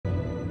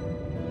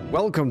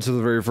Welcome to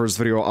the very first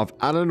video of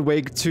Alan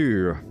Wake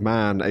 2.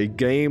 Man, a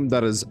game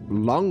that is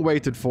long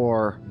waited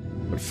for,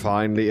 but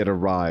finally it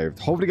arrived.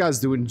 Hopefully you guys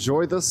do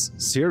enjoy this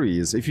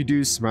series. If you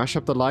do, smash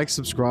up the like,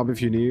 subscribe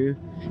if you're new.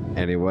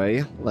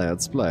 Anyway,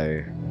 let's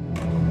play.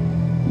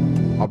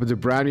 Up into a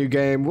brand new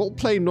game. We'll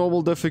play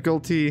normal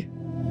difficulty.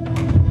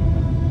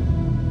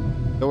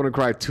 Don't want to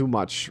cry too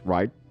much,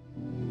 right?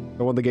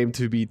 Don't want the game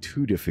to be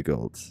too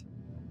difficult.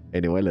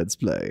 Anyway, let's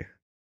play.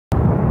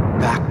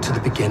 Back to the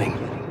beginning.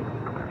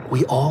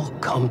 We all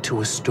come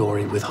to a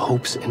story with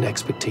hopes and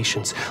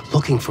expectations,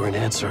 looking for an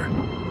answer.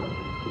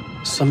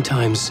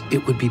 Sometimes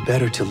it would be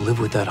better to live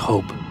with that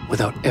hope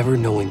without ever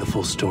knowing the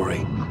full story.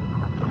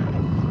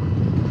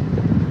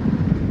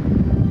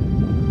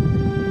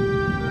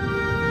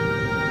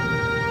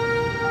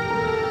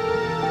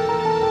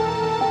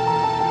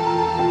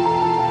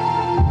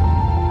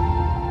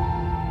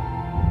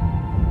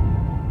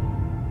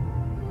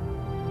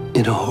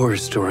 In a horror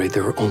story,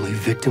 there are only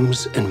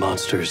victims and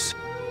monsters.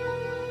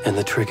 And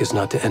the trick is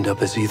not to end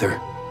up as either.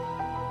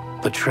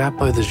 But trapped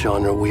by the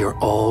genre, we are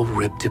all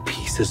ripped to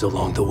pieces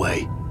along the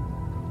way.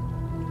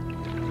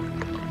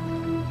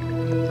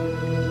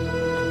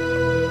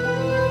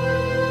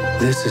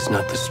 This is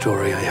not the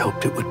story I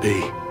hoped it would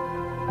be.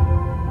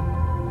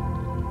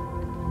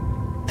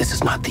 This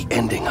is not the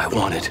ending I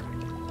wanted.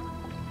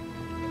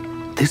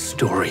 This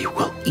story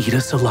will eat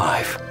us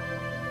alive.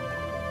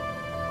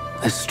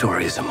 This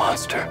story is a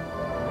monster.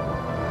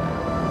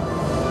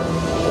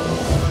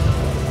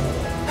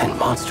 And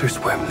monsters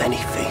wear many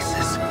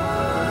faces.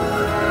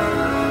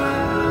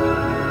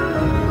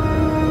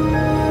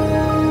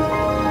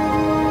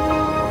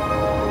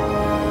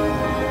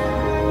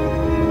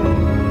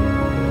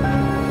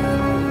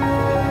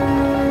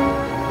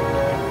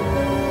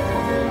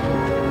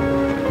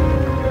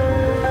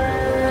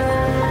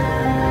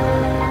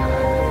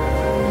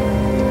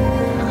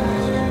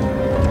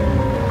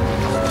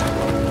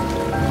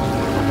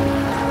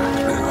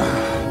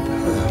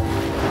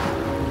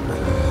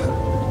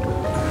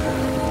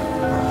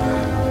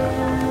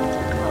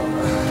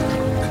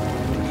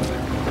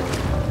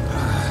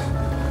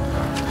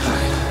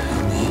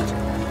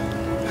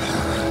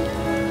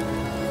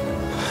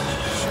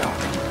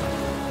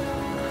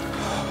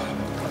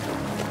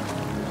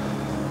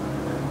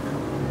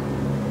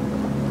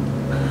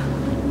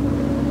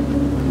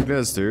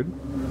 Yes, dude.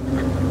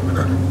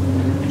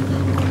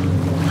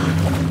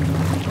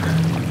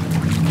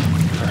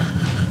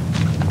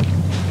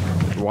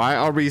 Why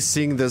are we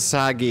seeing this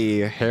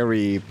saggy,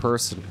 hairy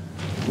person?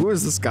 Who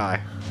is this guy?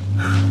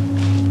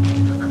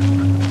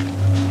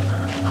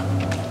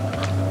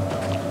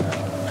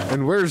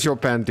 And where's your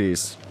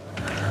panties?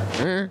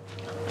 Eh?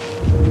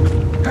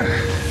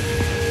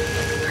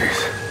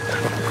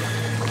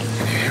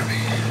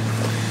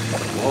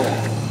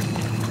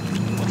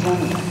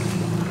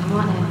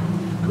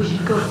 We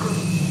should go.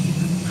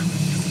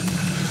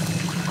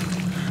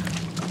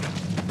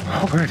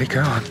 Oh, where'd he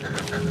gone?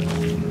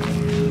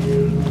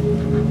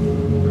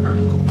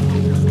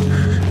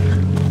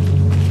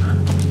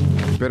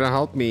 Better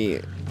help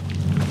me.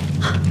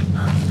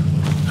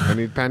 I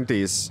need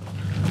panties.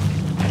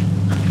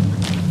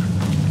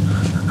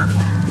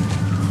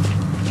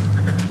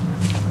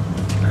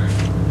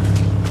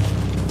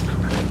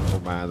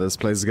 Oh man, this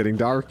place is getting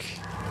dark.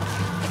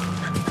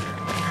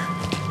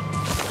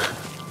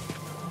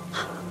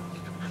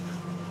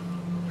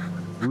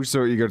 Who's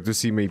so eager to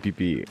see my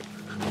PP?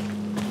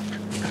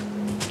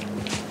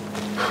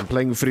 I'm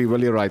playing Free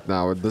Willy right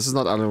now. This is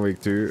not Alan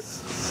Wake 2.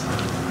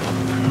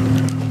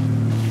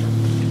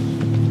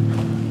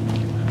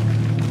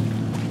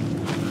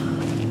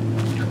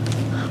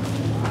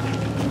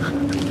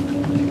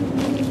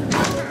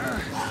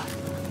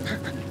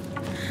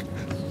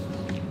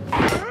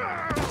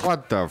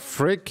 What the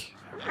frick?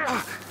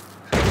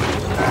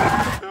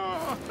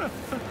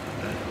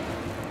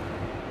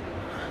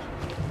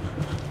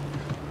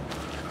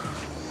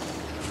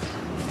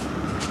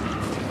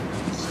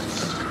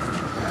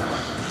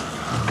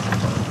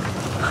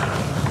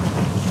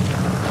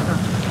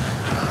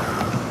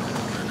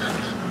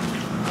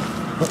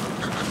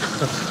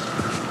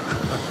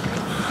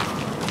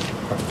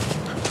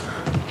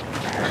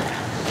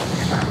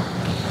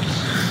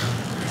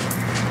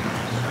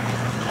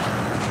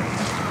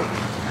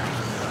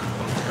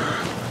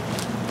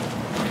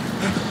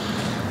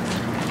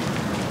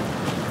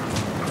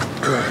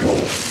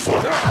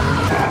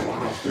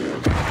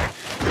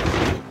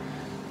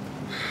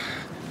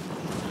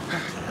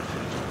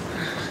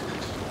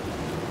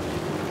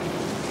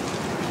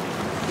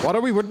 What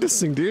are we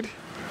witnessing, dude?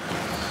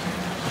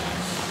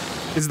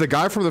 It's the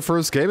guy from the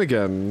first game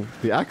again.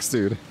 The axe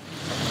dude.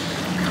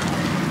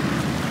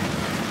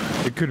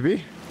 It could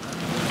be.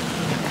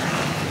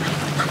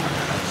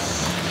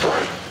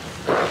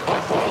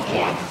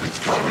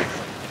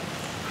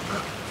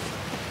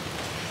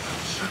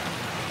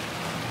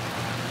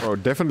 Oh,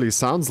 definitely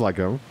sounds like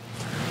him.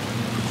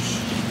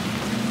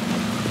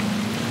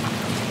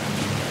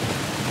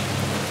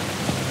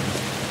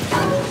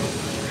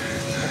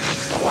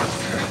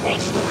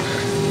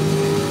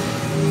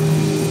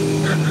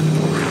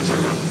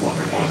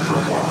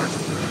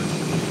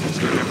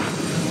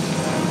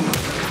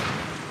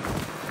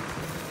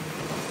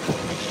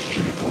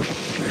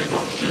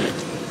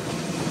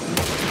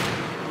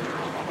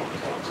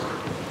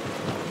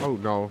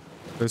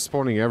 They're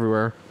spawning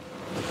everywhere.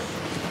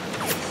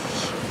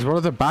 Is one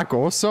at the back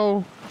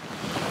also?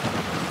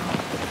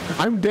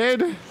 I'm dead.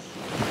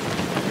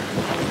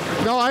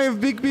 No, I have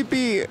big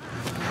BP.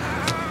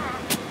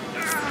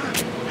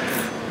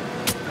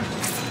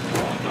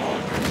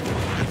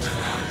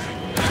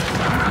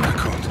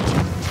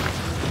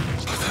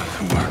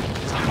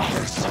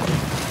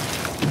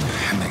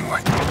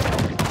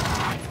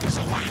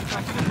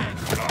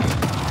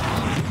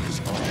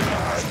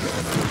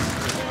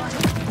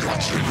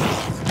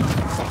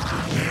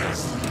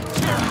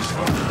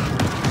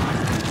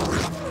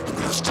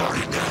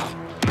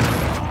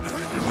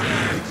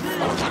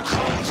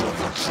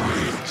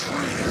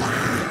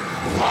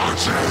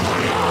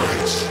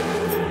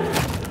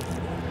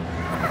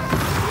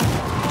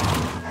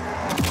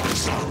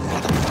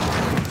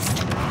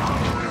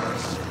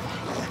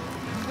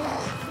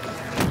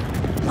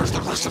 Where's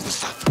the rest of the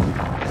stuff?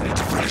 I need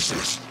to finish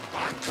this.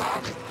 I'm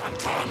done.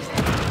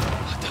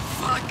 What the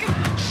fuck?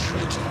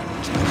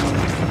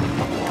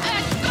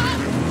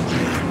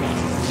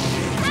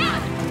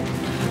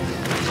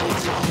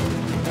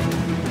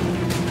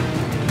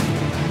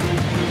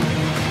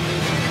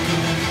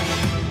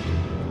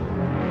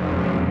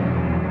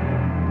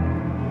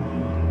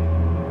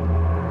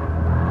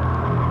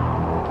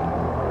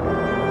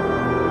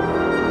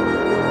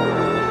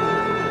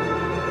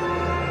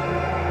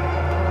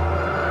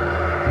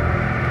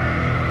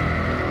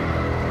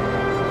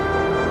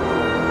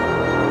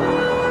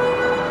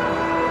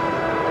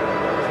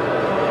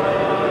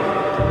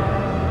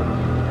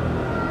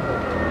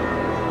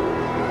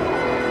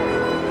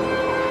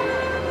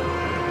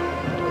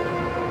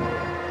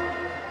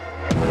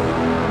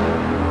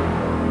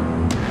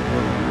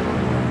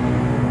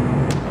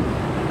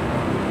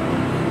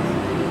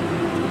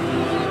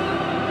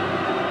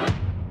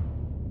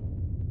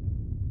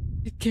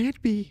 It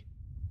can't be.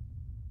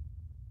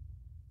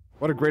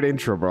 What a great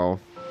intro, bro.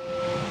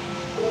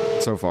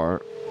 So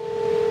far.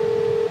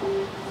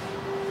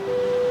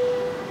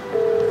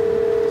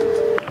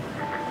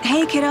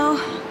 Hey, kiddo.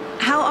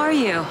 How are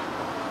you?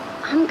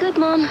 I'm good,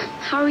 Mom.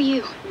 How are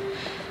you?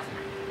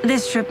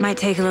 This trip might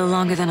take a little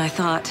longer than I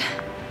thought.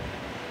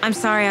 I'm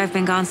sorry I've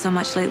been gone so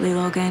much lately,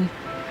 Logan.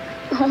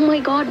 Oh my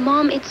god,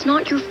 Mom, it's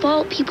not your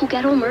fault people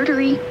get all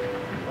murdery.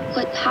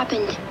 What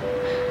happened?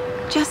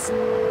 Just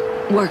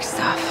work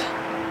stuff.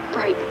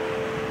 Right.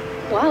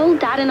 Well,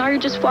 Dad and I are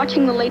just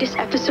watching the latest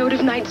episode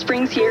of Night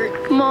Springs here.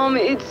 Mom,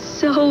 it's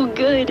so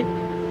good.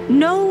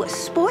 No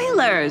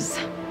spoilers!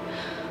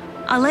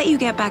 I'll let you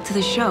get back to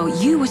the show.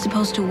 You were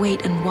supposed to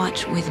wait and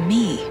watch with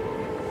me.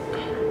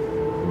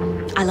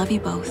 I love you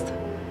both.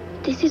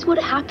 This is what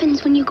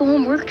happens when you go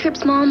on work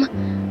trips, Mom.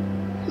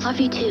 Love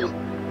you too.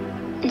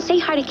 And say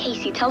hi to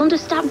Casey. Tell him to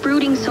stop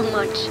brooding so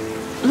much.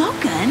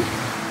 Logan?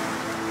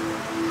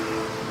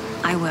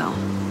 I will.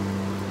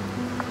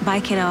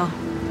 Bye, kiddo.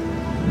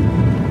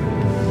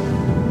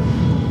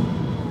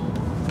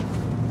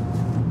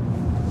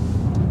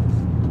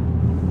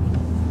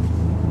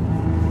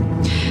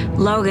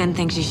 Logan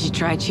thinks you should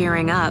try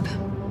cheering up.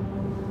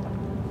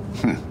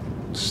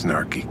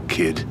 Snarky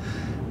kid.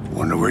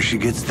 Wonder where she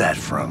gets that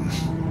from.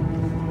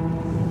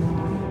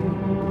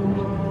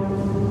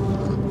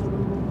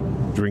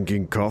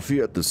 Drinking coffee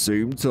at the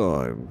same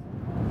time.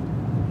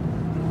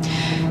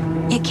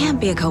 It can't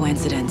be a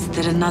coincidence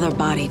that another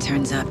body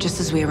turns up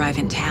just as we arrive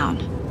in town.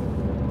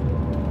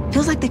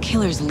 Feels like the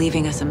killer's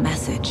leaving us a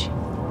message.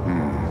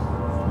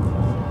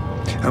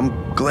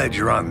 I'm glad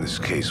you're on this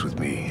case with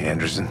me,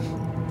 Anderson.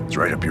 It's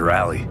right up your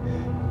alley.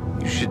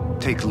 You should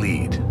take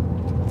lead.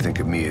 Think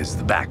of me as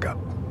the backup.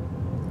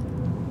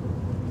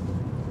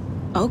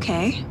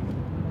 Okay.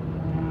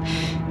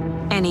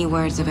 Any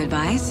words of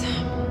advice?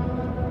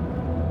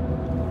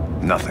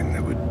 Nothing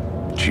that would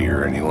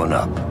cheer anyone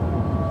up.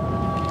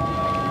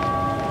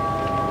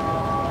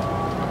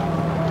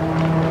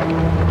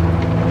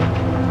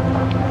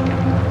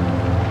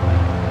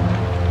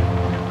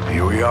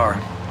 Here we are,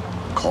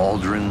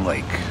 Cauldron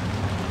Lake.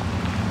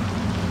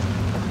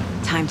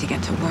 Time to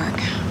get to work.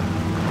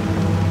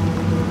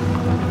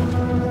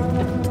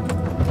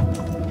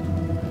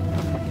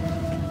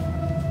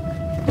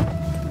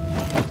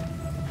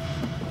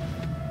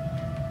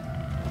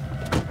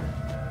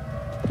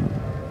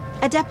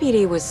 A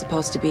deputy was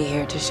supposed to be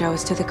here to show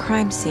us to the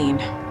crime scene.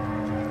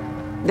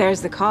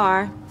 There's the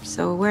car,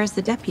 so where's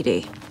the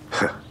deputy?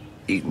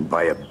 Eaten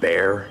by a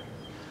bear?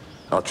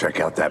 I'll check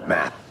out that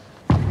map.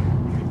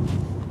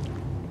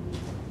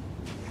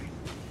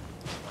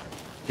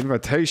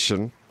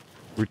 Invitation.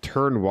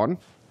 Return 1.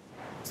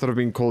 Instead of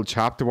being called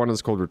Chapter 1,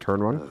 it's called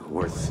Return 1.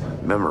 Worth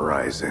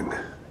memorizing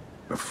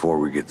before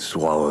we get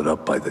swallowed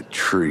up by the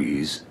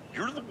trees.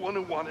 You're the one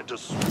who wanted to...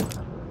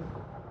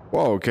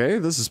 Whoa, okay.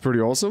 This is pretty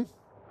awesome.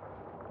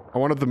 I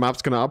wonder if the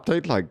map's gonna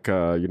update, like,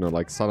 you know,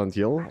 like Silent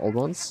Hill, old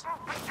ones.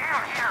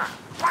 Down here,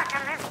 watching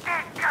this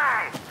dead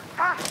guy.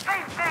 For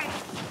safety.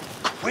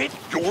 Quit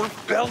your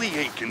belly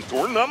aching,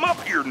 Thornton. I'm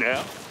up here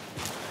now.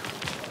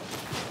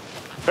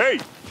 Hey,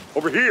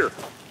 over here.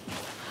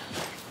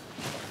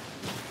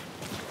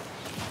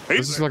 Hey,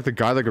 This is like the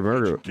guy that got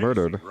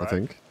murdered, I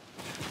think.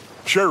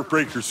 Sheriff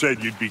Breaker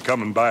said you'd be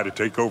coming by to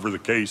take over the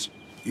case.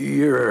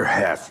 You're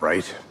half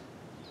right.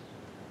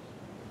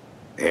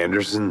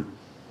 Anderson?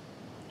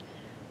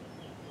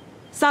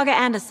 Saga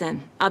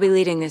Anderson. I'll be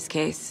leading this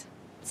case.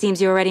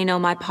 Seems you already know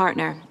my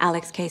partner,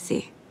 Alex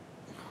Casey.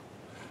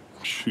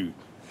 Shoot.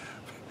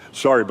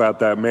 Sorry about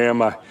that,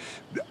 ma'am.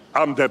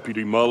 I'm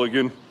Deputy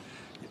Mulligan.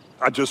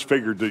 I just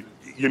figured that,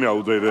 you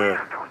know, that, Those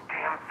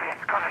damn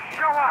fists gonna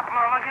show up,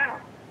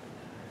 Mulligan.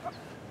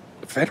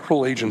 the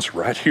federal agent's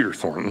right here,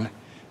 Thornton.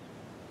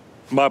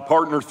 My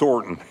partner,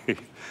 Thornton,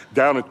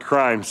 down at the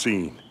crime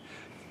scene.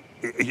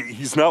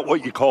 He's not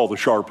what you call the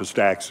sharpest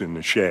axe in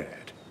the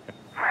shed.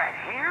 Right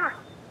here?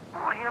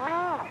 What do you mean?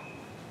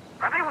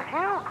 Are they with you?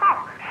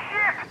 Oh,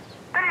 shit!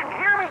 They didn't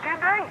hear me,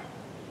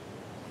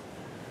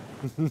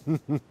 did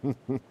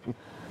they?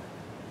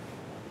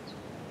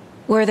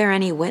 Were there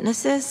any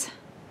witnesses?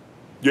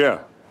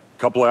 Yeah, a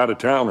couple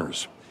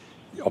out-of-towners.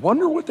 I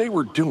wonder what they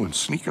were doing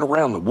sneaking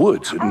around the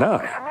woods at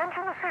night.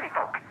 Mention the city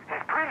folk.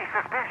 It's pretty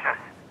suspicious.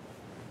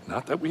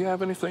 Not that we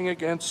have anything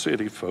against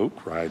city folk,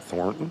 cried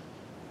Thornton.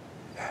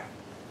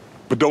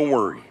 But don't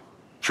worry.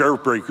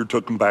 Sheriff Breaker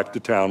took them back to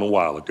town a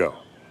while ago.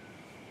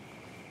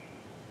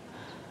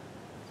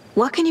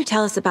 What can you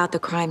tell us about the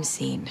crime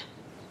scene?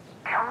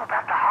 Tell them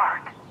about the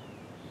heart.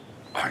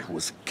 I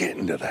was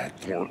getting to that,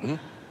 Thornton.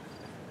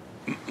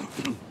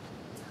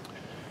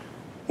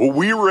 Well,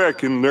 we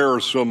reckon there are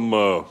some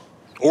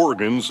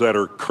organs that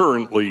are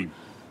currently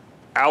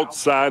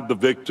outside the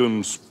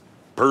victim's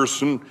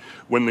person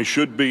when they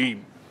should be,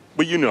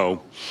 well, you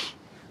know,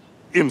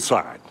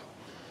 inside.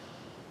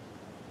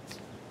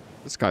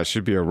 This guy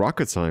should be a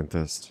rocket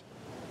scientist.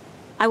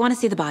 I want to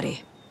see the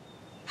body.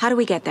 How do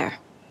we get there?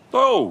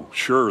 Oh,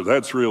 sure,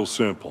 that's real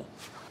simple.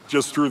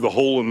 Just through the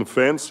hole in the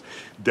fence,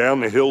 down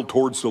the hill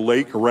towards the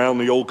lake, around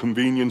the old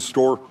convenience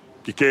store.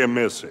 You can't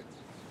miss it.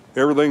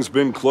 Everything's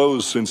been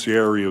closed since the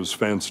area was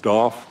fenced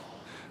off.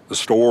 The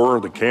store,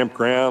 the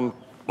campground,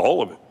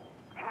 all of it.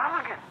 Hey,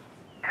 Mulligan,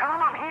 tell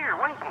them I'm here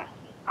waiting.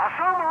 I'll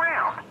show them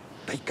around.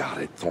 They got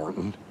it,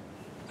 Thornton.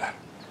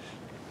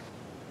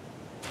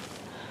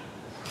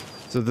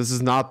 So this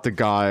is not the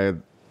guy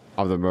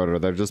of the murder.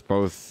 They're just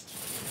both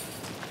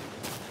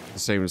the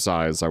same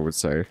size, I would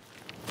say.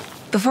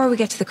 Before we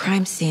get to the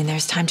crime scene,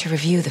 there's time to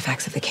review the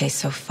facts of the case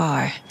so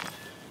far.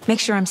 Make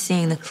sure I'm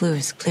seeing the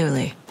clues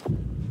clearly.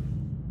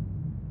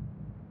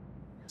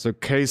 So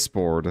case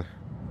board.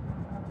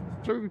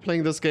 Should we be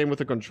playing this game with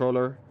a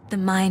controller? The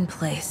Mind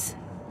Place.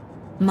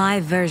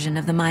 My version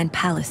of the Mind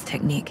Palace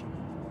technique.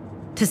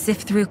 To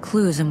sift through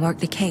clues and work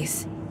the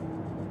case.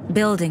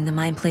 Building the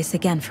Mind Place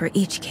again for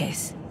each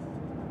case.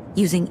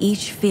 Using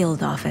each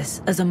field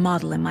office as a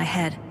model in my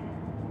head.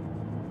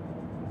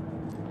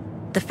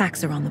 The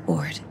facts are on the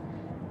board.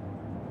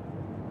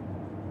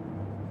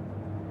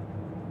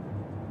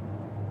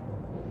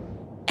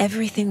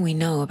 Everything we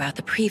know about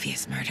the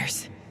previous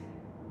murders.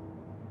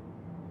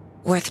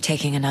 Worth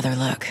taking another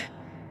look.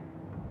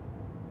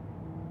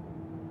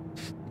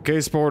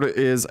 Case board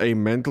is a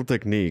mental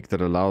technique that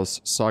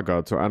allows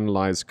Saga to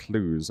analyze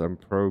clues and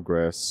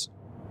progress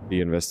the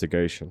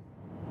investigation.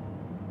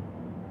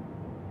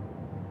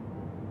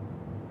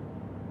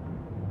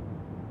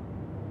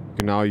 You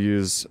can now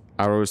use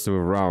arrows to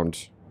move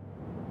around.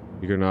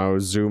 You can now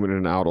zoom in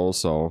and out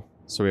also.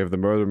 So we have the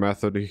murder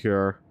method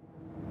here.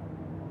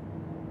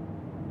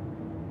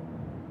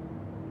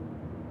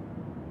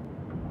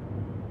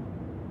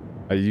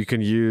 You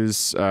can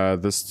use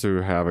this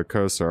to have a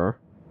cursor.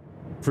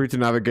 Free to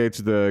navigate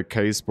to the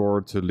case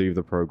board to leave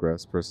the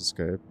progress. Press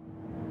escape.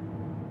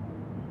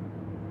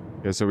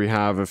 Okay, so we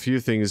have a few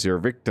things here.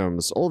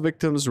 Victims. All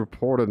victims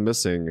reported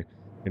missing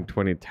in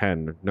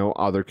 2010. No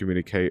other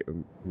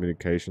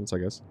communications, I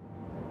guess.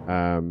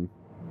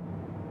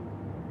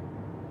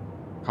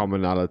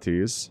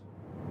 Commonalities.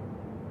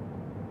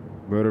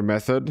 Murder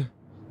method.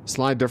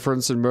 Slight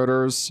difference in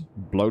murders.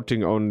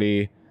 Bloating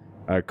only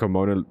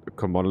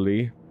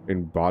commonly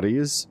in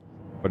bodies,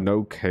 but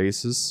no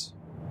cases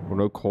or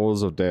no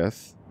cause of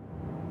death.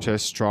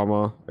 Chest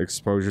trauma,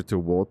 exposure to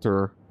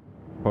water,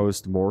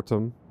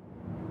 post-mortem.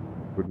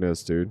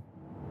 Goodness, dude.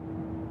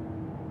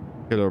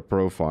 Killer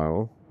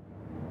profile.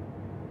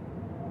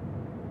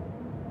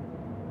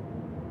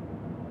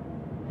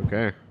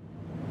 Okay.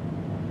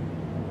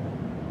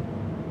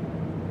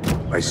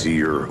 I see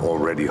you're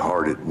already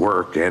hard at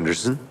work,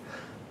 Anderson.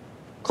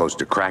 Close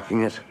to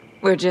cracking it?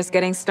 We're just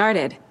getting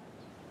started.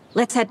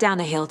 Let's head down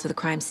the hill to the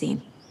crime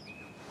scene.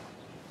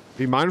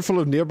 Be mindful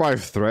of nearby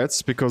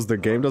threats because the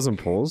game doesn't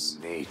pause.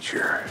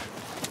 Nature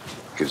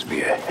gives me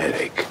a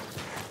headache.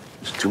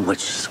 There's too much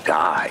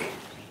sky.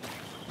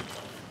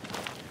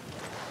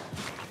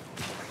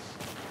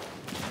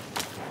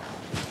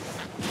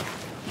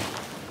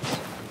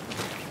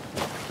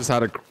 Just had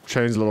to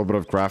change a little bit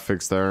of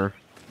graphics there.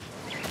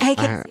 Hey,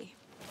 Casey.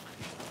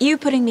 You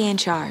putting me in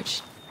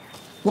charge.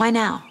 Why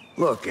now?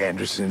 Look,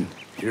 Anderson,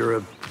 you're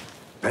a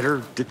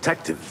better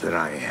detective than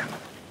I am.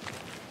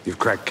 You've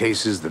cracked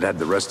cases that had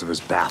the rest of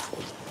us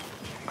baffled.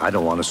 I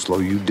don't want to slow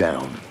you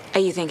down. Are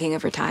you thinking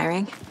of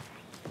retiring?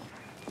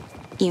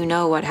 You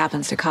know what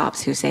happens to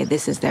cops who say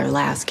this is their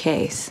last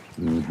case.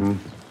 Mm-hmm.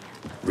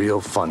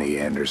 Real funny,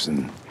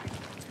 Anderson.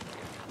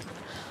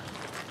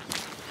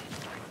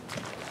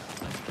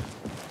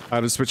 I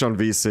had to switch on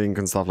VSync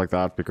and stuff like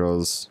that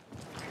because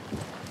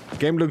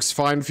game looks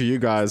fine for you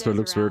guys, but it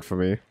looks weird for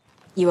me.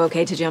 You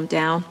okay to jump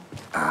down?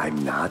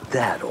 I'm not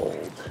that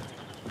old.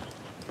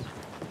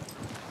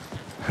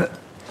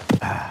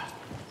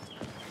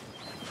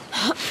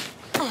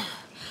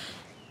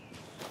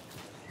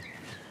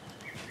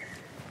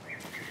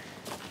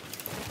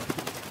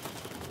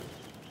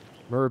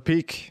 Mirror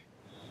Peak.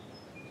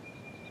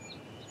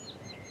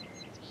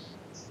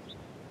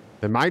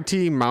 The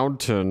mighty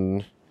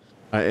mountain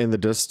in the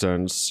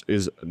distance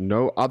is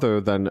no other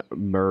than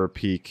Mirror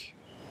Peak.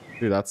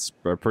 Dude, that's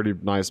a pretty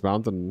nice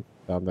mountain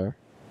down there.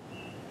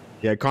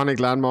 The iconic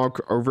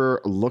landmark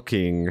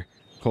overlooking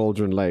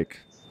Cauldron Lake.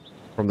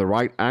 From the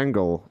right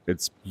angle,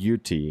 its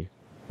beauty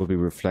will be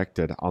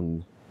reflected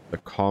on the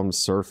calm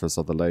surface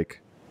of the lake,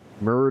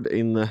 mirrored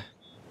in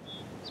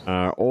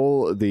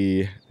all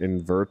the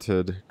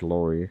inverted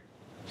glory.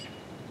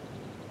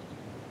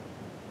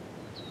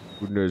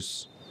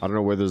 Goodness, I don't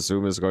know where the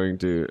zoom is going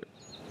to.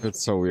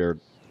 It's so weird.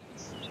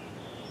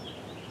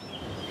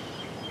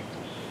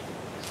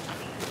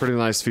 Pretty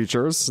nice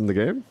features in the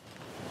game.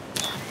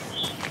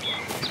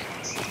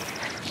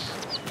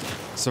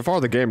 So far,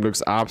 the game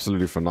looks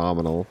absolutely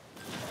phenomenal.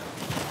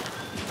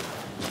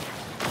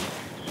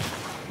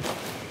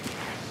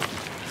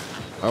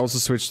 I also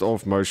switched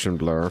off motion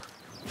blur.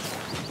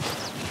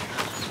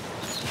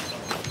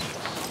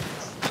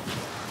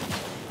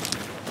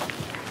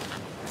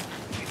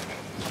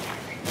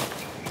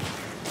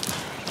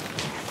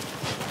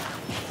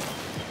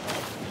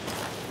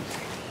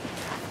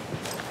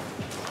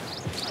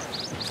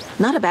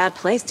 Not a bad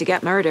place to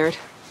get murdered.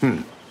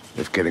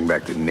 If getting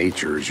back to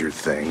nature is your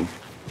thing.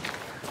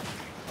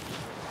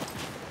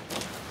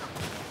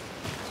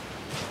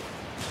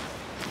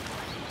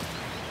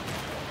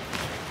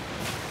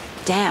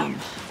 Damn.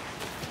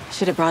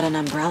 Should have brought an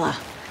umbrella.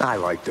 I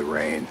like the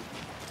rain.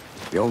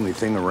 The only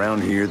thing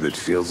around here that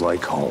feels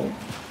like home.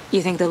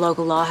 You think the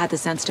local law had the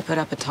sense to put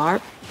up a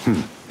tarp?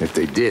 If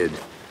they did,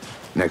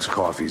 next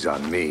coffee's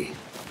on me.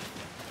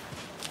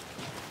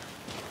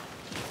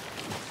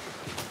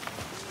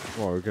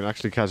 Well, we can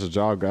actually catch a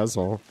jog as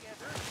well.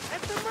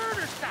 At the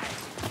murder site.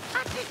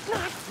 I did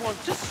not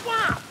want to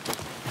swap.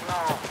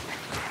 No,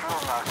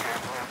 still not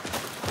getting it.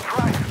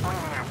 Try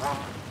explaining it,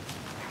 woman.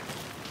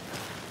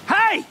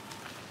 Hey!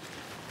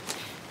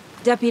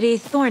 Deputy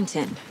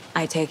Thornton,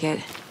 I take it.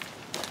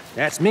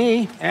 That's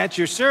me, at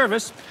your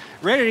service,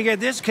 ready to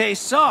get this case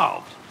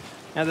solved.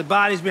 Now the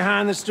body's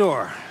behind the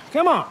store.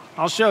 Come on,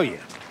 I'll show you.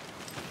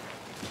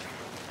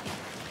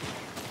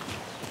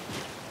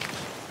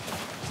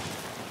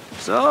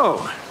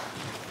 So,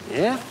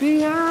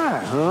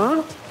 FBI,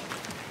 huh?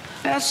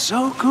 That's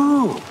so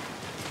cool.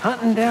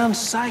 Hunting down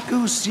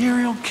psycho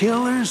serial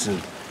killers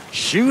and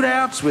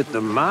shootouts with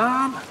the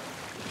mob.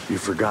 You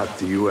forgot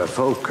the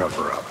UFO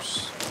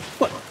cover-ups.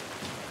 What?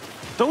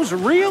 Those are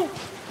real?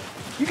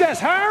 You guys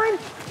hiring?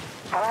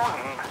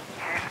 Thornton,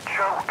 he's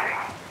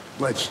joking.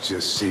 Let's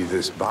just see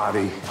this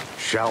body,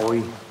 shall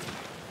we?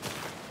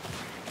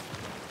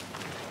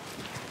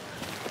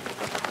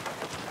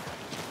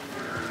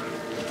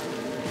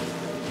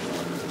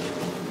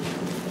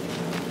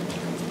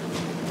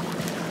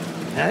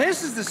 Now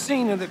this is the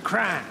scene of the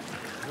crime.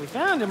 We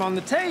found him on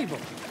the table.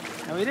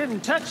 Now he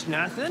didn't touch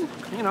nothing,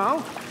 you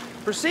know,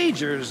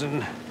 procedures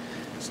and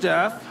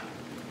stuff.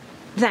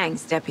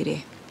 Thanks,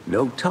 Deputy.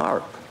 No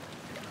tarp.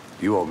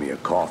 You owe me a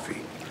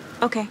coffee.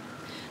 Okay.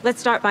 Let's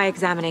start by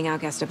examining our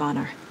guest of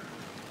honor.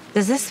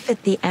 Does this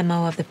fit the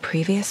MO of the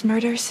previous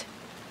murders?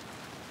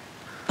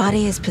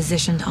 Body is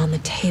positioned on the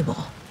table.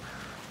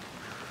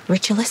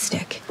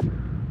 Ritualistic.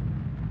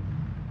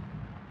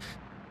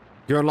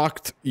 You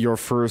unlocked your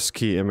first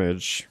key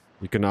image.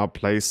 You can now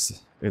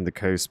place in the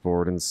case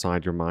board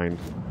inside your mind.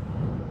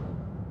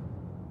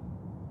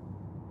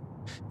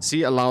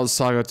 C allows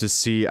Saga to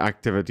see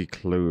activity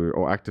clue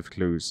or active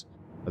clues.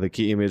 The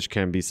key image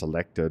can be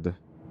selected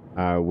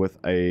with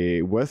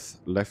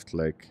left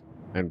click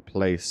and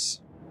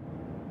place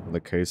on the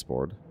case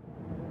board.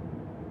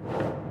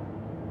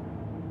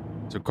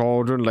 So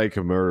Cauldron Lake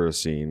murder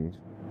scene.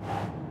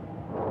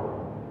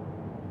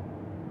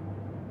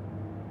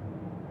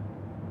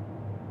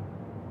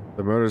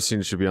 The murder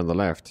scene should be on the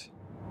left,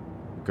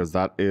 because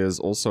that is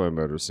also a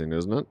murder scene,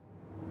 isn't it?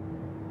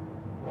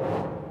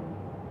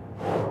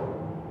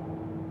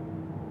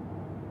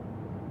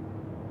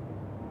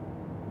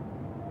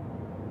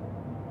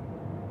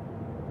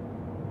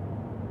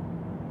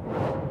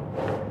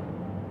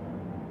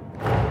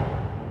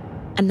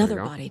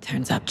 Another body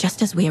turns up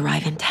just as we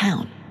arrive in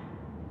town.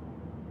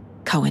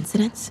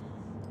 Coincidence?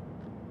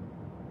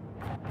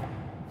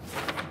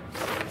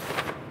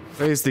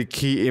 Place the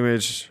key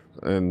image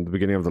in the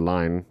beginning of the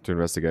line to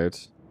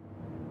investigate.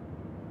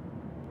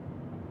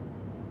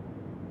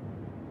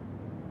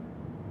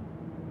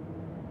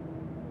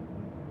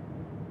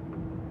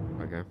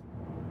 Okay.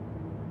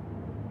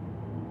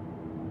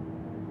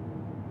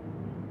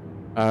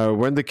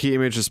 When the key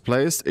image is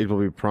placed, it will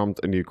be prompt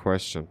a new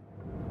question.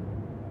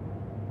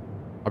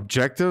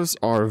 Objectives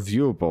are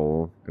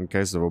viewable in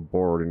case of a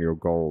board in your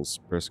goals.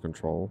 Press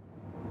control.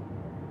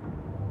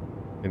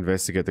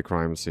 Investigate the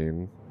crime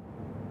scene.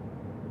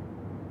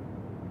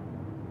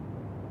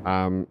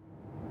 So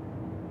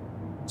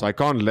I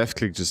can't left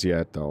click just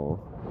yet though.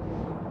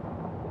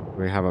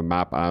 We have a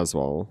map as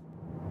well.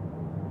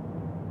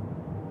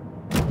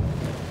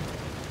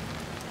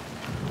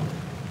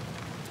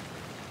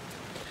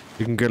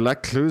 You can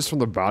collect clues from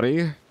the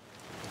body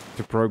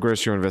to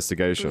progress your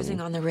investigation.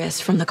 Bruising on the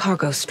wrist from the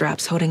cargo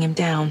straps holding him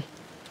down.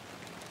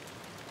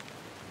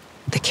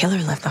 The killer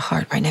left the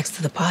heart right next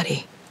to the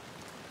body.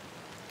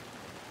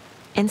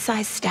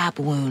 Incised stab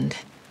wound.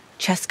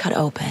 Chest cut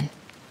open.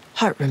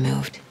 Heart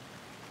removed.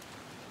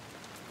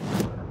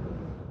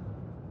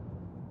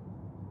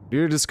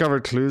 Newly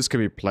discovered clues can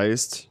be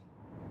placed.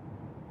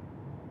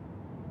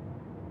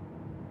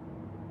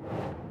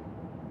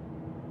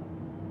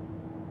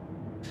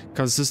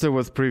 Consistent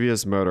with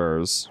previous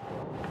murders.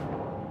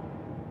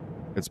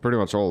 It's pretty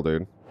much all,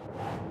 dude.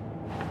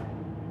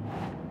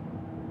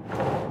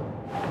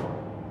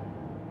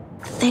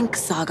 Think,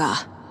 Saga.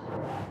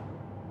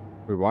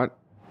 Wait, what?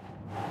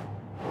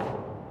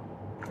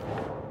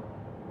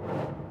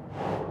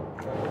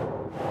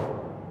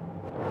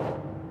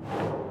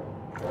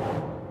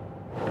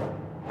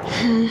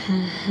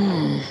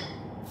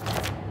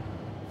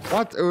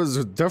 What? It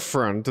was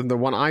different than the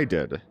one I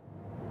did.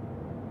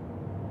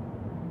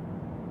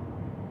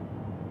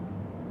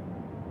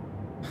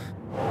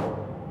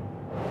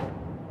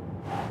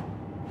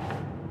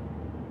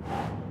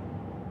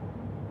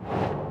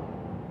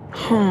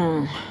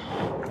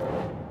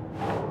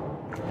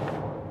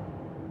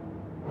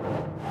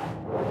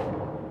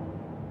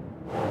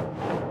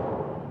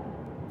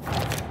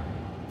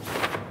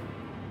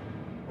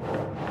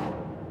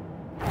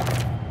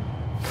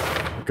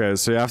 Okay,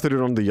 so you have to do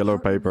it on the yellow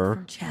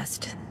paper.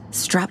 Chest,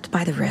 strapped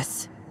by the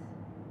wrists.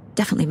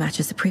 Definitely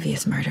matches the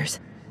previous murders.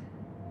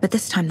 But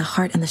this time the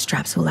heart and the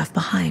straps were left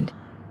behind.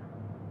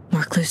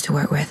 More clues to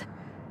work with.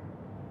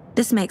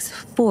 This makes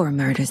 4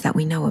 murders that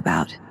we know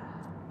about.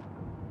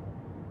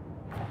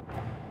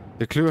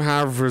 The clue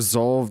have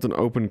resolved an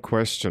open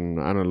question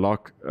and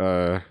unlock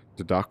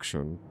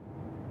deduction.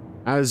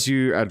 As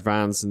you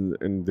advance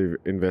in the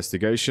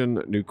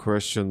investigation, new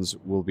questions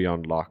will be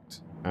unlocked,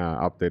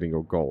 updating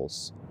your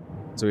goals.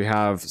 So we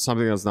have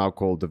something that's now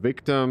called the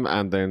victim,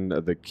 and then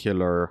the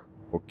killer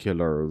or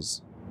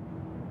killers.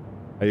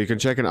 You can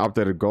check and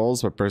updated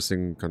goals by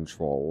pressing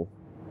control.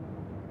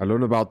 I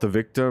learn about the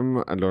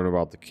victim and learn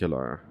about the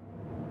killer.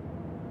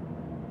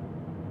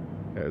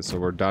 Okay, so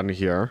we're done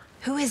here.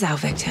 Who is our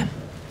victim?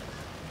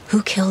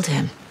 Who killed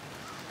him?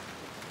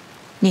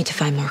 Need to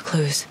find more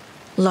clues.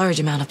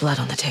 Large amount of blood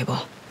on the table.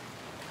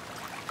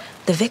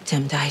 The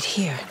victim died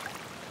here.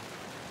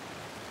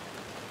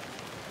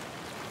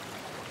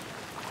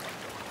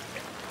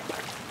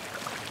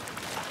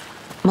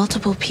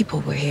 Multiple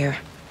people were here.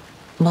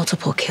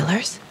 Multiple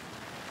killers?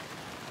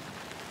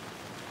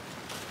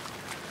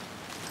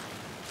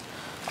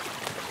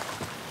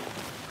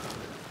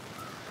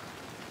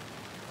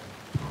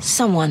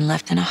 Someone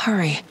left in a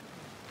hurry.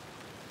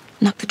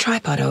 Knocked the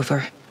tripod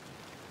over.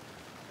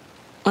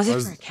 Was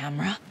it for a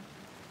camera?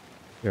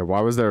 Yeah, why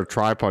was there a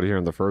tripod here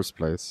in the first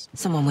place?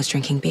 Someone was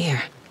drinking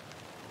beer.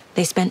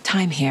 They spent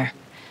time here,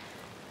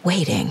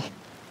 waiting.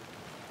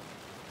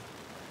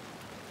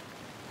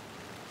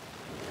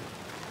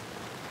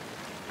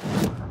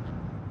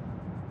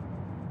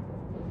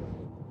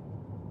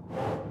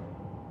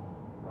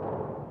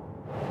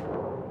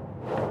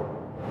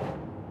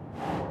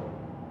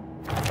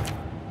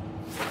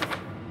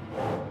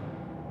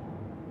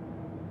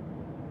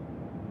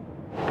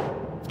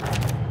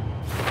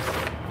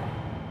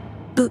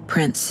 Boot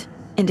prints,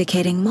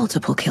 indicating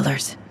multiple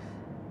killers.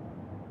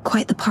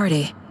 Quite the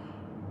party.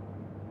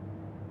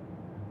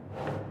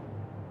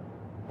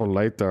 Or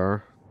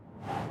later.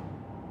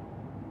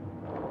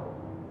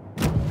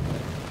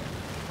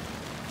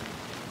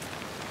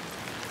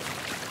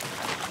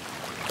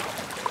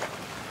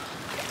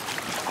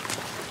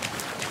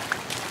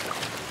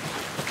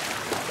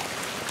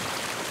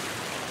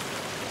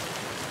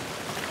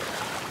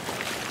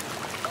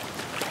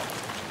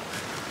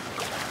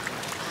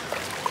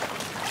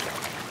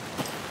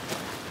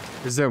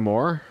 Is there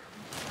more?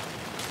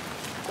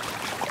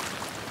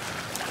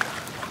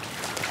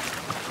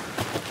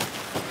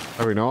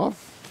 Are we know of?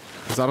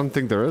 Because I don't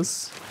think there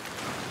is.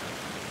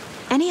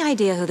 Any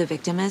idea who the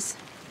victim is?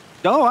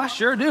 Oh, I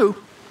sure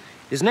do.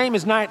 His name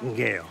is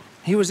Nightingale.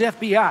 He was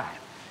FBI.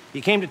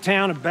 He came to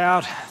town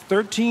about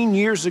 13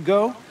 years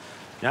ago.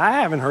 Now, I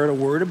haven't heard a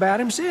word about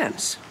him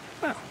since.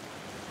 Well,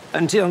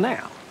 until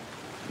now.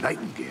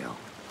 Nightingale?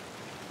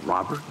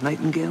 Robert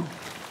Nightingale?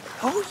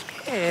 Oh,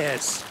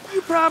 yes.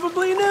 You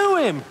probably knew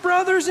him.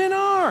 Brothers in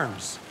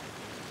arms.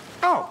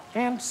 Oh,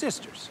 and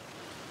sisters.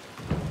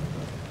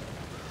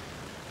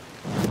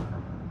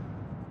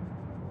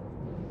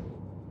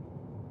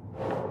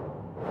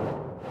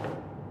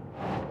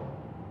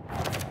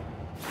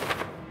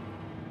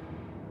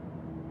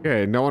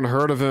 Okay, no one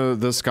heard of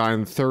this guy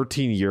in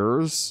 13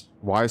 years.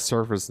 Why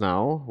surface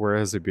now? Where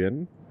has he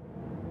been?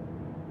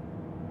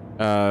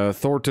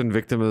 Thornton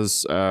victim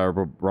is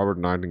Robert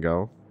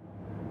Nightingale.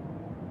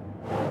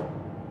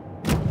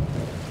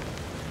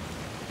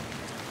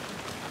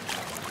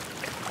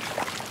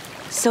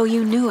 So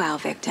you knew our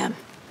victim?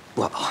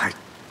 Well, I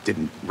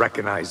didn't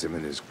recognize him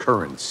in his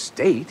current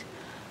state.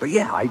 But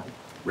yeah, I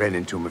ran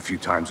into him a few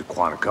times at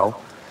Quantico.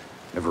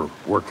 Never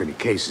worked any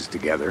cases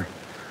together.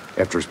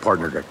 After his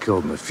partner got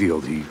killed in the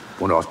field, he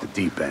went off the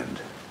deep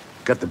end.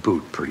 Got the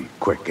boot pretty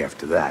quick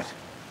after that.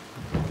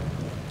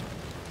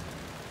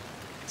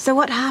 So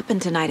what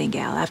happened to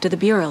Nightingale after the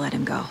Bureau let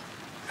him go?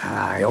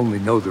 I only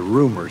know the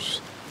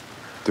rumors.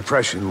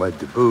 Depression led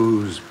to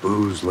booze,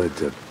 booze led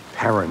to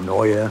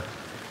paranoia.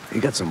 He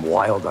got some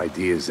wild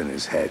ideas in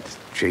his head,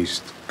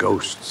 chased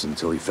ghosts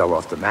until he fell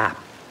off the map.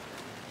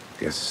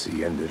 Guess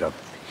he ended up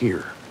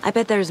here. I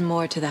bet there's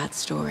more to that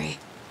story.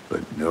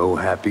 But no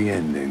happy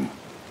ending.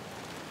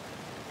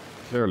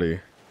 Clearly.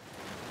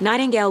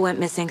 Nightingale went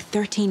missing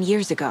 13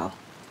 years ago.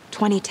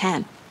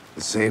 2010.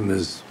 The same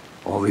as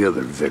all the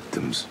other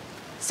victims.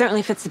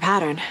 Certainly fits the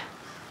pattern.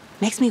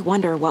 Makes me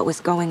wonder what was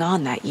going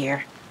on that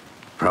year.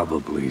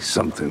 Probably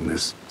something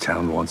this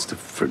town wants to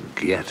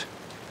forget.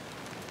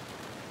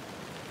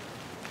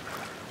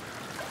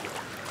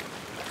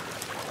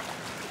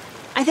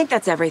 I think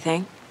that's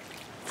everything.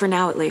 For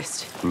now, at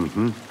least.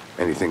 Mm-hmm.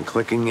 Anything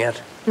clicking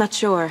yet? Not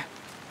sure.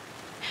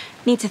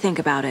 Need to think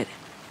about it.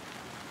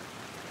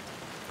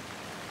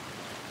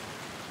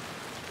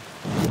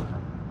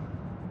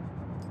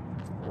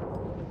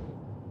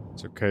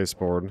 It's a case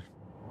board.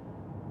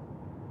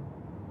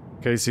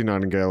 Casey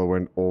Nightingale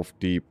went off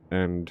deep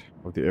end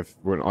of the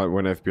when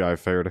FBI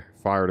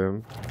fired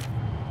him.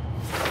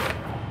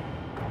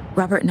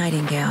 Robert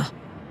Nightingale,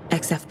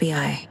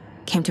 ex-FBI,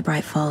 came to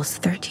Bright Falls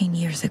 13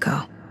 years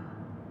ago.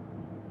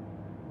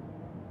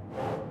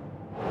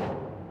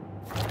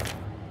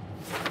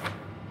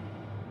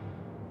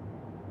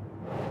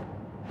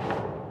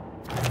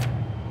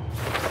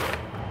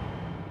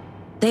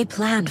 They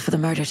planned for the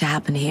murder to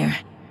happen here,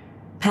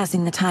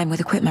 passing the time with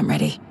equipment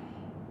ready.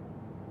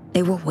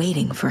 They were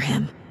waiting for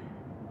him.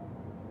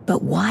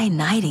 But why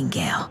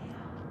Nightingale?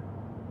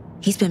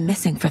 He's been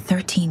missing for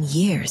 13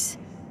 years.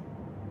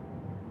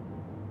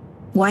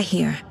 Why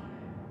here?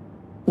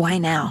 Why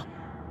now?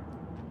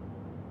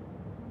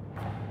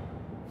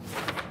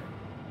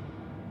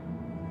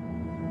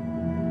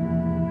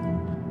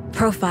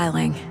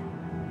 Profiling.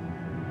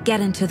 Get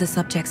into the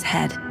subject's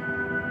head.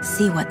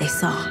 See what they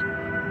saw.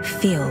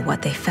 Feel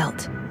what they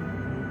felt.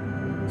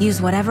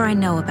 Use whatever I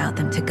know about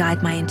them to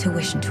guide my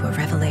intuition to a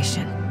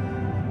revelation.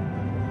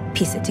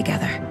 Piece it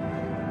together.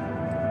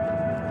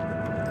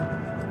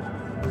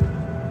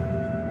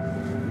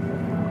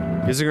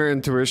 Using her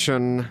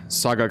intuition,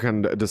 Saga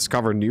can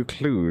discover new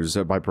clues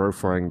by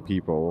profiling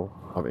people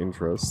of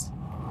interest.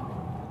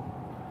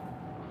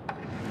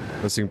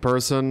 Missing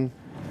person,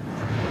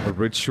 a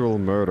ritual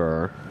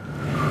murder.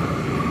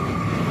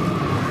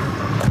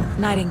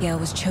 Nightingale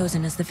was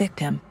chosen as the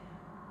victim.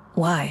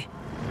 Why?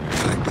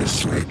 Flick the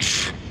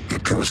switch,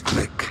 it goes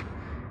click.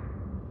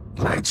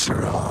 Lights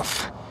are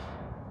off.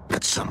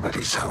 But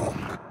somebody's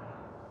home.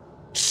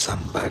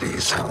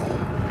 Somebody's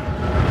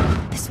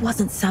home. This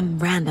wasn't some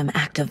random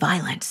act of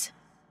violence.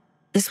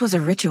 This was a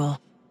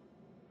ritual.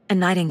 And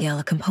Nightingale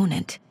a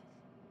component.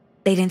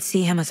 They didn't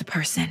see him as a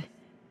person.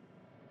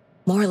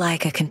 More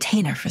like a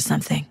container for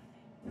something.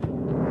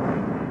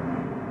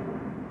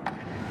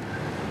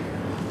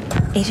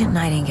 Agent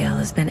Nightingale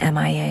has been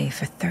MIA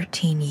for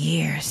 13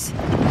 years.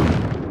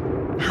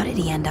 How did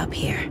he end up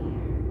here?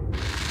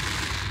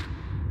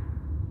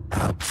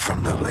 Up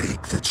from the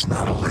lake that's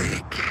not a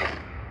lake.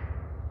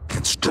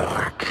 It's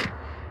dark.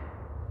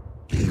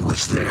 He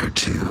was there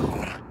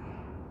too.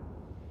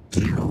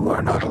 You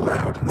are not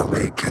allowed in the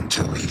lake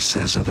until he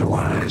says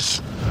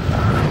otherwise.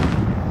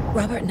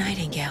 Robert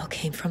Nightingale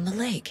came from the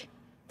lake,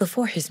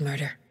 before his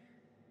murder.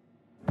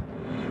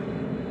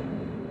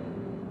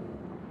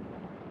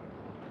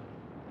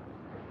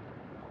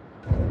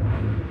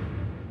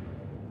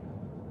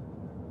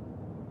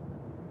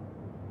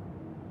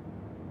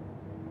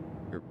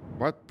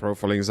 What?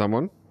 Profiling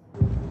someone?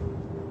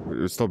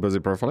 You're still busy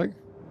profiling?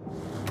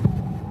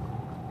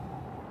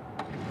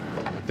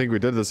 I think we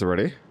did this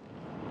already.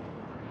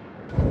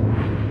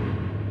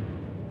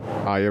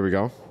 Ah, here we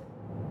go.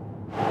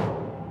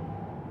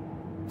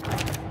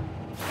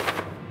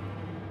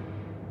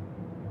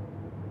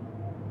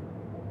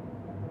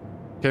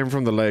 Came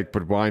from the lake,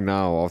 but why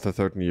now, after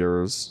 13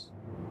 years?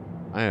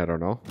 I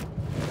don't know.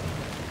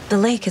 The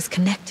lake is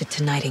connected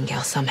to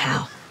Nightingale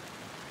somehow.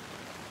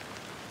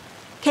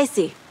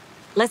 Casey,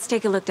 let's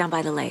take a look down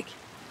by the lake.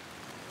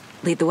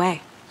 Lead the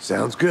way.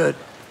 Sounds good.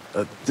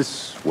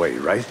 This way,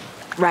 right?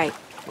 Right.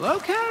 Well,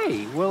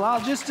 okay. Well,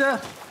 I'll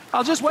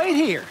just wait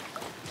here.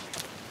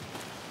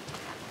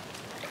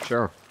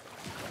 Sure.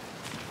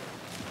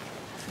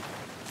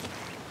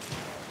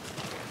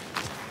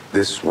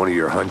 This one of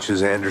your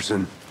hunches,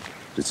 Anderson?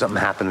 Did something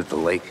happen at the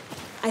lake?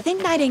 I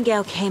think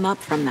Nightingale came up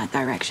from that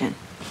direction.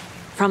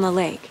 From the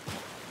lake.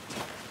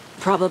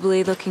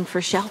 Probably looking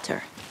for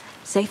shelter.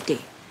 Safety.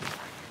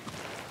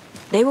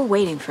 They were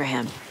waiting for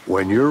him.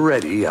 When you're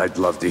ready, I'd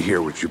love to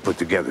hear what you put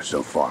together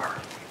so far.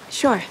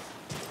 Sure.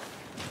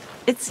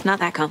 It's not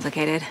that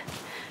complicated.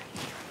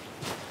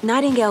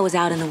 Nightingale was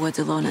out in the woods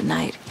alone at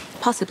night,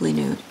 possibly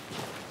nude.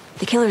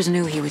 The killers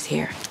knew he was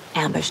here,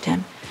 ambushed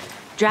him,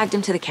 dragged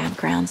him to the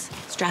campgrounds,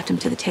 strapped him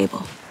to the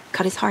table,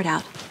 cut his heart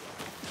out.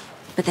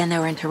 But then they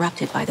were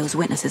interrupted by those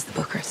witnesses, the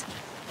Bookers.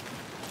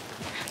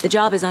 The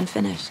job is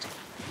unfinished.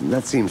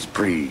 That seems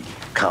pretty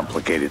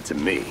complicated to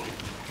me.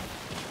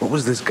 What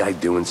was this guy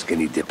doing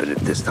skinny dipping at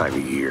this time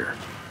of year?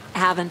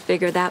 Haven't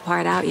figured that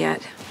part out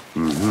yet.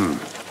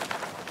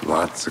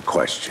 Lots of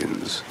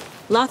questions.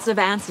 Lots of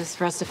answers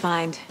for us to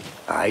find.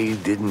 I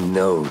didn't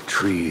know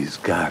trees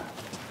got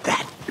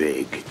that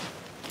big.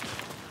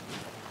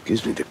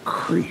 Gives me the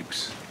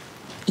creeps.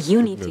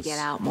 You need to get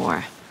out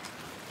more.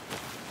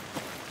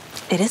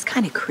 It is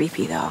kind of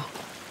creepy, though.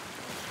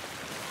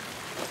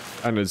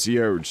 And it's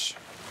huge.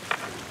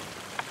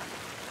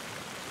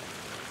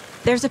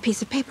 There's a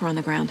piece of paper on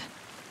the ground.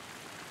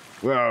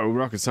 Whoa,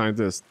 rocket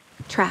scientist.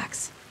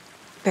 Tracks.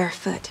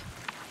 Barefoot.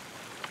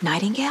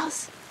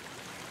 Nightingales?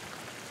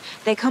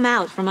 They come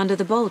out from under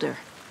the boulder.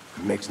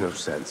 It makes no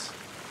sense.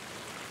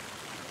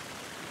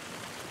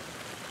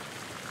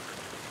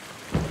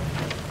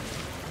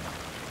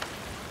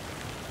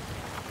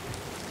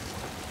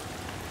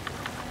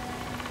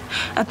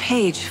 A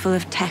page full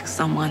of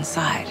text on one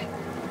side.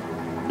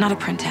 Not a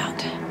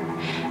printout.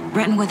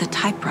 Written with a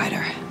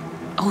typewriter.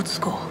 Old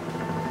school.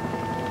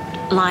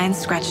 Lines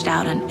scratched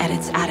out and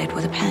edits added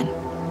with a pen.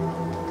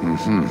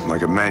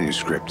 Like a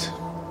manuscript.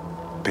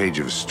 Page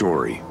of a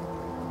story.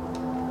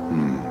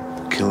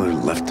 Killer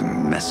left a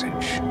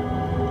message.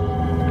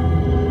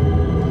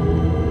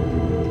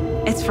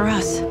 It's for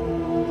us.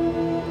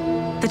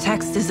 The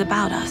text is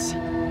about us.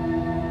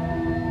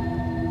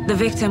 The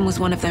victim was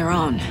one of their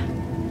own.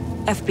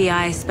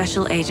 FBI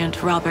Special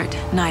Agent Robert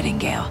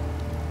Nightingale.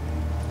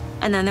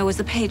 And then there was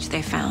the page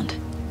they found.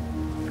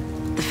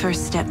 The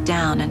first step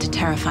down into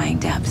terrifying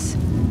depths.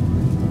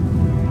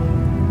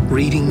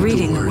 Reading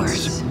the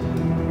words.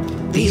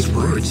 These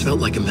words felt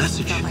like a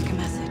message. Felt like a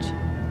message.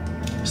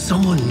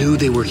 Someone knew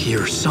they were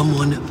here,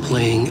 someone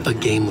playing a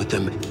game with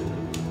them.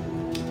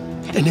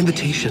 An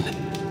invitation.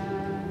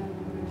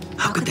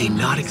 How could they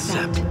not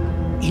accept,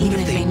 even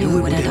if they knew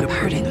it would end up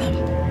hurting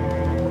them?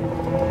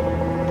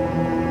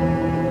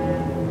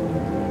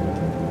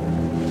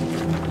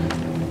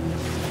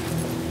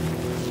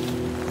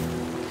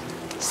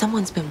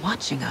 Someone's been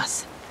watching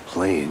us.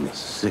 Playing a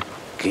sick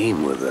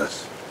game with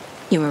us.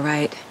 You were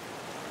right.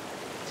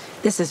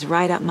 This is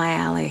right up my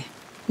alley.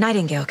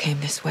 Nightingale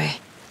came this way.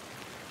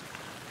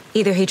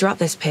 Either he dropped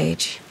this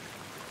page,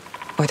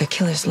 or the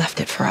killers left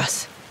it for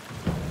us.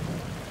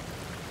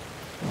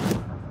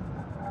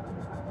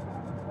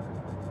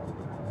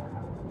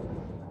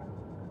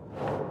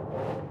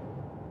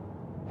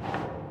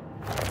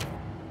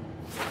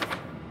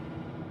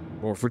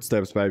 More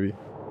footsteps, baby.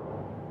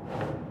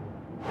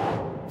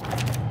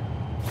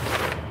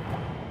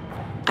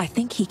 I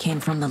think he came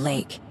from the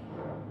lake.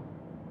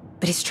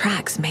 But his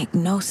tracks make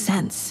no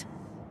sense.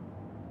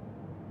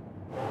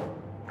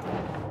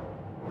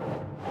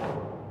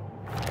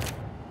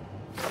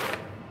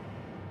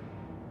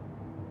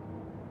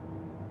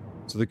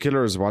 So the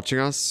killer is watching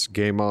us?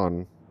 Game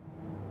on.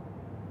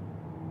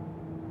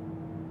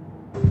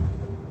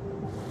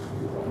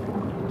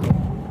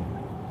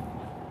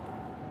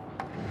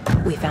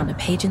 We found a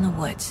page in the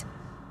woods.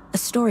 A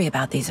story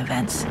about these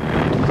events.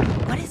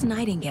 What is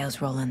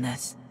Nightingale's role in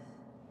this?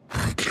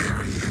 I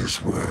carry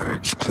his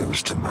words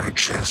close to my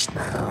chest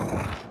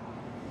now.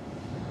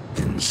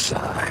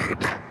 Inside,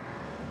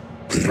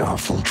 the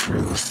awful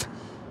truth.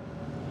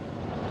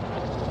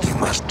 You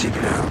must dig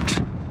it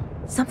out.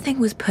 Something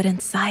was put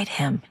inside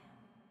him.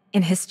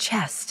 In his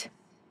chest.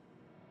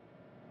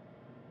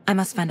 I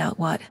must find out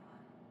what.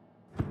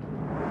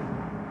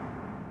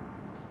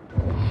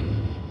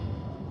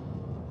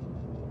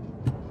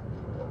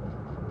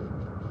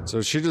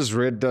 So she just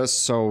read this,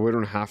 so we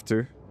don't have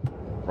to,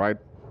 right?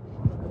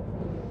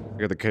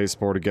 Get the case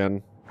board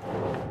again.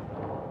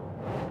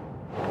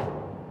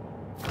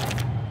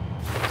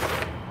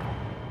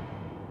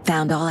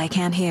 Found all I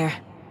can here.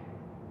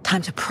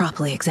 Time to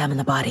properly examine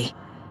the body.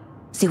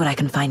 See what I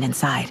can find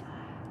inside.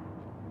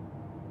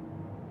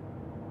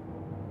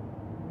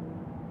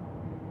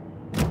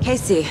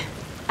 Casey,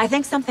 I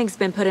think something's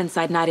been put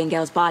inside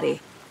Nightingale's body.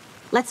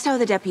 Let's tell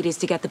the deputies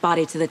to get the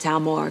body to the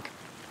town morgue.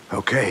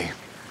 Okay.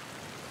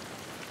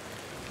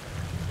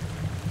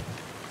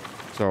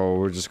 So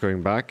we're just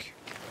going back.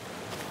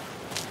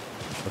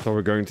 I thought we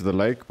were going to the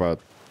lake, but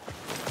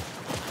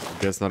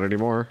guess not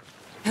anymore.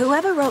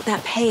 Whoever wrote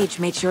that page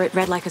made sure it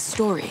read like a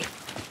story.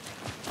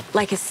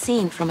 Like a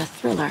scene from a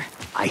thriller.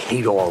 I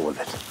hate all of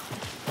it.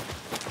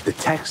 The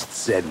text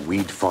said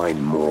we'd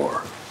find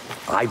more.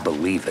 I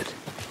believe it.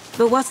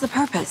 But what's the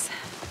purpose?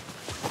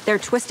 They're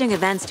twisting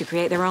events to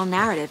create their own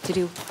narrative. To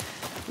do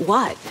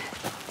what?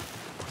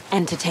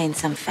 Entertain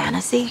some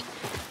fantasy?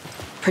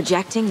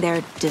 Projecting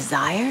their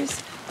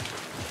desires?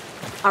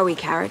 Are we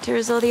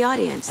characters or the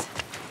audience?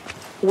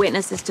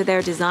 Witnesses to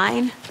their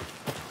design?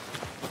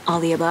 All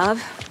the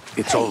above?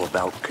 It's all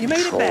about control. You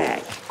made it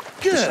back.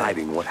 Good.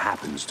 Deciding what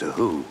happens to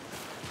who.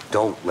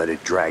 Don't let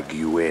it drag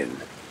you in.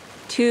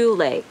 Too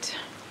late.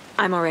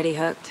 I'm already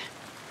hooked.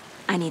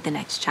 I need the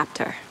next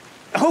chapter.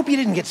 I hope you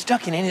didn't get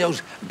stuck in any of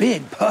those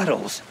big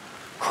puddles.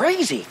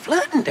 Crazy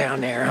flooding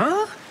down there,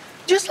 huh?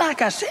 Just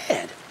like I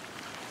said.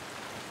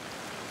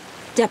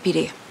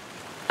 Deputy,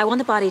 I want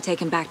the body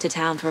taken back to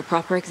town for a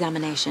proper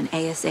examination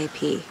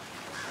ASAP.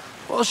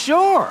 Well,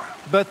 sure.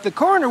 But the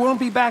coroner won't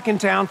be back in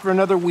town for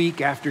another week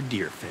after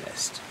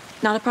Deerfest.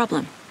 Not a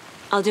problem.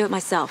 I'll do it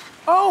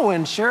myself. Oh,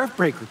 and Sheriff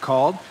Breaker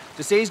called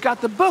to say he's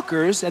got the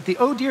bookers at the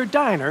Oh Dear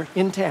Diner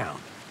in town.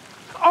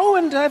 Oh,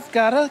 and I've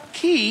got a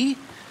key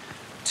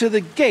to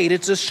the gate.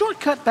 It's a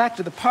shortcut back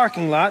to the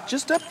parking lot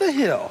just up the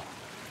hill.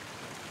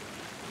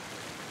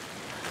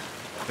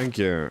 Thank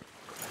you.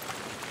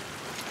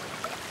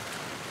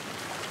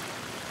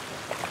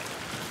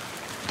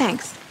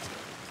 Thanks.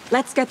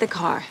 Let's get the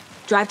car,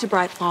 drive to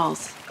Bright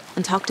Falls,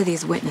 and talk to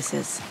these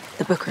witnesses,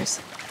 the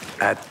bookers.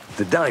 At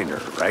the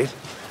diner, right?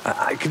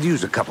 I could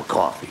use a cup of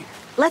coffee.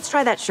 Let's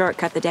try that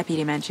shortcut the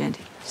deputy mentioned.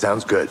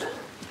 Sounds good.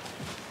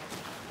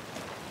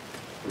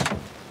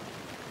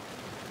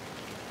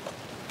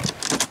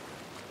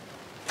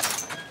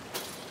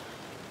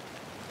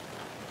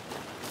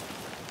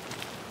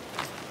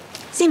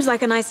 Seems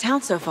like a nice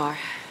town so far.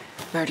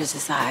 Murders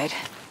aside.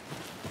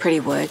 Pretty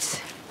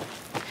woods.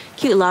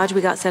 Cute lodge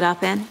we got set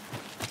up in.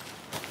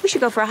 We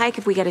should go for a hike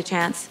if we get a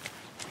chance.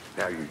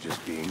 Now you're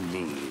just being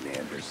mean,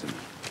 Anderson.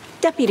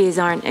 Deputies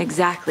aren't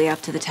exactly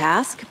up to the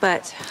task,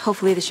 but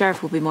hopefully the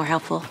sheriff will be more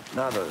helpful.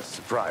 Not a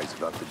surprise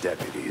about the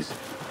deputies.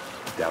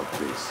 Doubt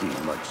they've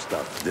seen much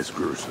stuff this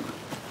gruesome.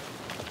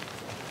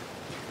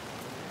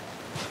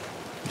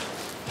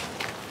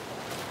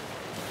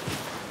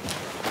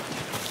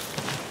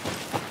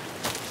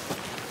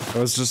 It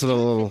was just a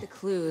little... The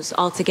clues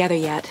all together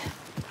yet.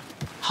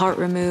 Heart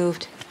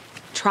removed,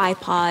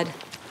 tripod,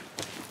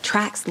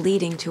 tracks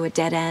leading to a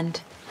dead end.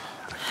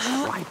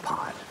 A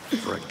tripod?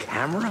 For a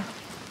camera?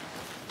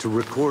 To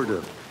record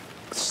a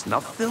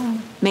snuff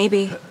film?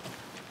 Maybe.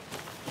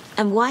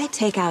 And why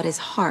take out his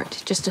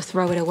heart just to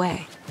throw it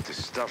away? To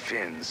stuff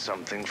in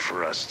something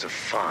for us to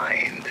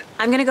find.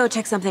 I'm gonna go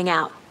check something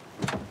out.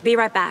 Be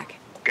right back.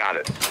 Got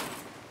it.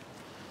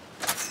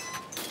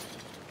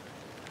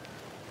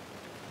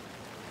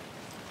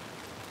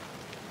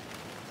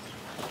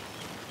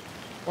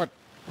 What?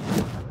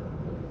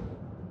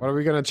 What are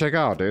we gonna check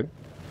out, dude?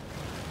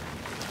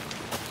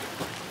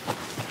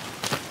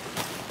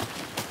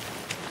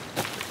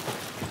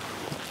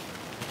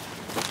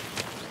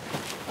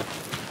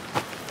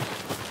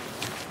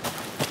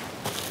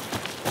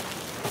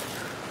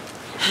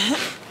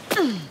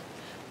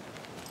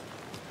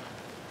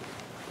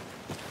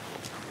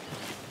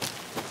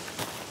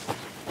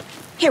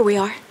 Here we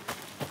are.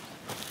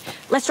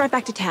 Let's drive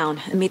back to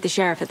town and meet the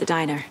sheriff at the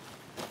diner.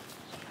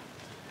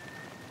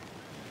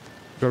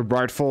 Go to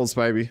Bright Falls,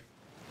 baby.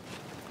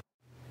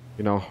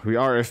 You know, we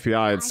are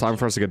FBI. It's time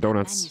for us to get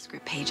donuts.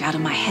 Manuscript page out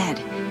of my head.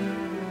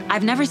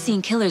 I've never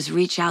seen killers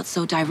reach out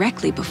so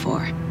directly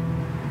before.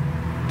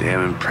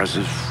 Damn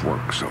impressive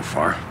work so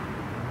far.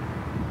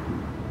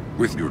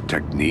 With your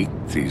technique,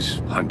 these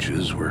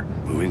hunches were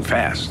moving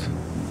fast.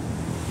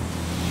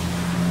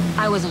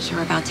 I wasn't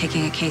sure about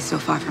taking a case so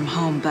far from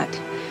home, but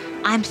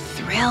I'm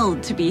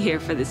thrilled to be here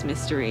for this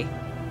mystery.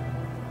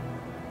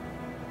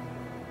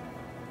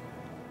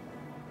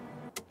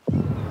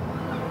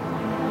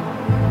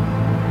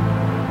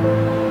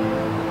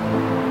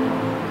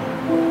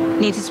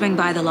 Need to swing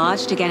by the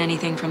lodge to get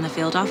anything from the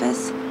field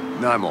office?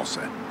 No, I'm all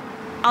set.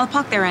 I'll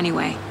park there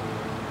anyway.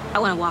 I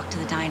want to walk to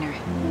the diner,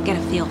 get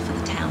a feel for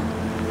the town.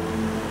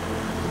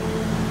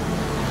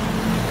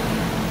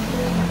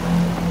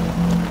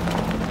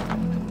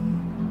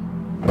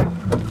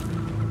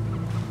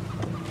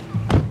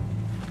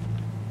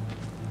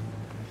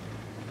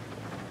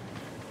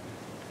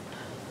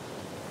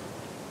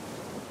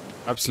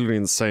 Absolutely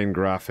insane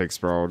graphics,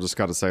 bro. Just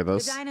gotta say The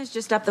this. diner's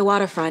just up the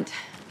waterfront.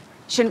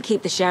 Shouldn't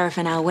keep the sheriff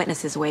and our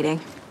witnesses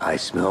waiting. I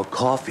smell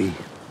coffee.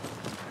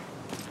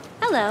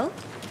 Hello.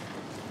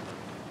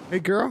 Hey,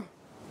 girl.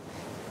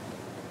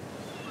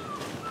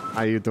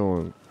 How you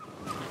doing?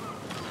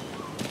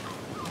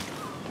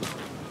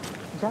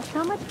 Just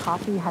how much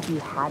coffee have you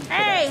had today?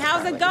 Hey,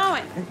 how's it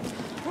going?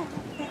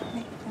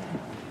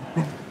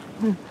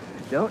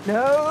 Don't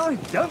know,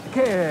 don't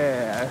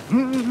care.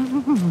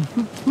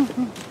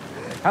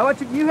 How much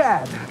have you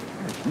had?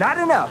 Not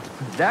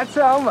enough. That's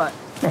how much.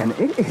 Man,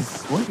 it is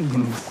sweaty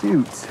in these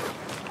suits,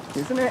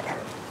 isn't it?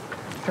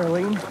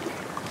 Charlene,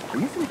 are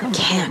you some kind of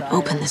Can't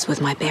open this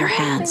with my bare Do you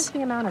hands. think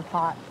the amount of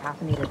hot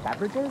caffeinated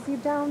beverages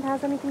you've downed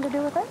has anything to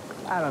do with it?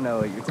 I don't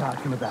know what you're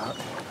talking about.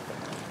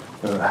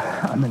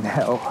 I'm in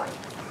hell.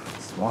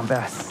 Swamp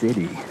Ass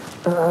City.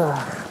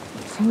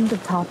 Change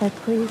of topic,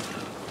 please.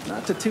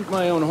 Not to toot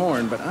my own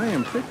horn, but I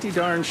am pretty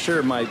darn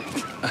sure my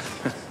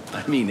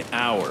I mean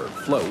our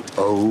float.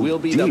 Oh, We'll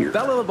be dear. the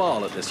belle of the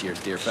ball at this year's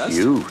Deer Fest.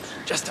 Cute.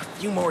 Just a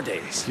few more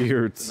days.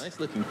 Cute. It's a nice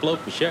looking float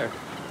for sure.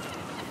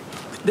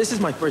 This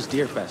is my first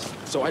Deer Fest,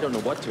 so I don't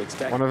know what to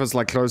expect. One of us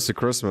like close to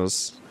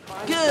Christmas.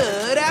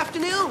 Good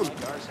afternoon.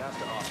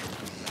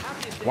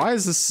 Why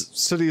is this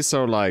city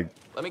so like...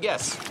 Let me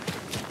guess.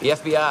 The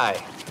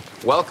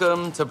FBI.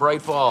 Welcome to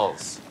Bright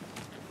Falls.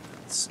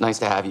 It's nice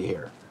to have you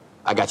here.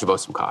 I got you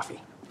both some coffee.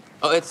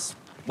 Oh, it's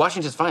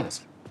Washington's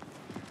finest.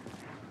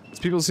 These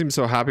people seem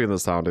so happy in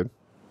this town, dude.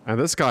 And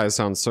this guy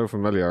sounds so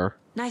familiar.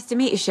 Nice to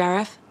meet you,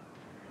 Sheriff.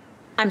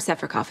 I'm set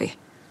for coffee.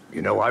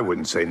 You know, I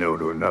wouldn't say no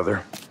to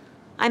another.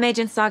 I'm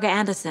Agent Saga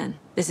Anderson.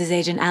 This is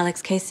Agent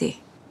Alex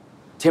Casey.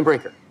 Tim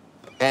Breaker.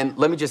 And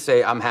let me just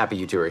say, I'm happy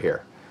you two are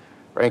here.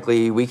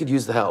 Frankly, we could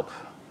use the help.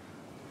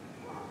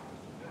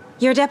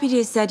 Your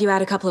deputies said you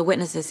had a couple of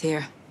witnesses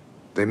here.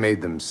 They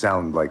made them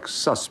sound like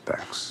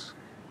suspects.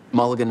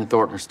 Mulligan and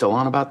Thornton are still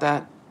on about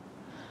that?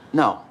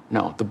 No,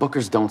 the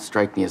Bookers don't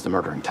strike me as the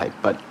murdering type,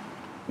 but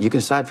you can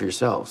decide for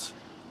yourselves.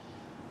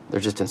 They're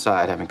just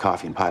inside having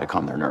coffee and pie to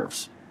calm their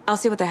nerves. I'll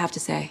see what they have to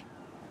say.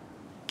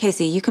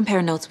 Casey, you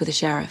compare notes with the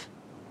sheriff.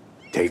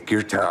 Take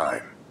your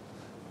time.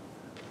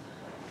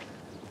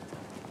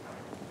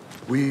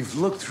 We've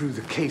looked through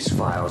the case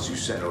files you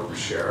sent over,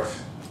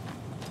 Sheriff.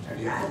 Have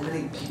you had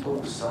many people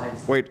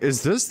besides... Wait,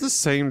 is this the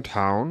same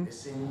town?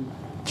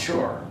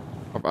 Sure.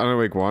 Of Alan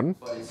Wake 1?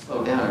 But it's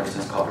slowed down ever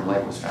since Cauldron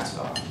Lake was fenced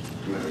off.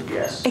 You have a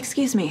guess?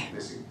 Excuse me.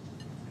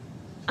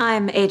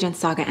 I'm Agent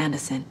Saga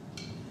Anderson.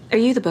 Are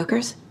you the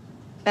Bookers?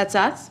 That's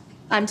us.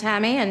 I'm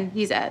Tammy, and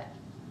he's Ed.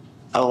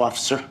 Hello,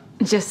 officer.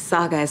 Just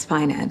Saga is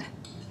fine, Ed.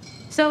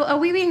 So, are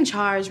we being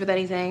charged with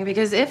anything?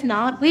 Because if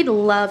not, we'd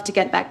love to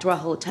get back to our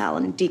hotel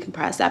and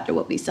decompress after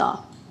what we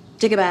saw.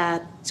 Take a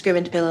bath, scream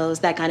into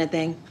pillows, that kind of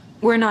thing.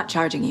 We're not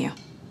charging you.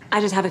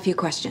 I just have a few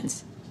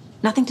questions.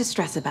 Nothing to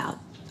stress about,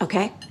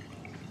 okay?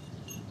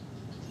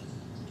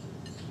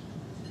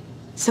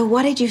 So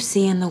what did you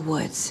see in the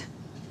woods?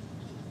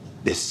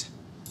 This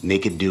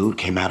naked dude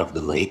came out of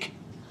the lake,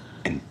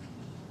 and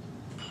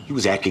he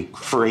was acting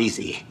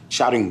crazy,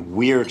 shouting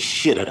weird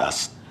shit at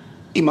us.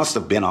 He must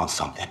have been on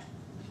something.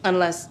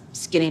 Unless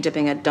skinny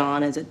dipping at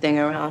dawn is a thing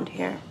around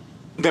here.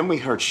 Then we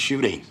heard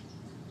shooting.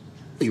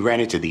 We ran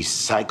into these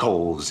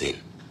psychos in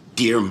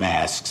deer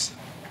masks.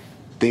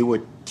 They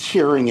were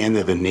tearing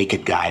into the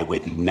naked guy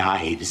with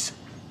knives,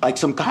 like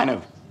some kind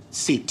of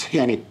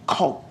satanic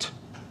cult.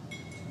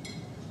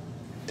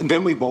 And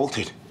then we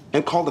bolted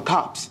and called the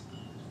cops.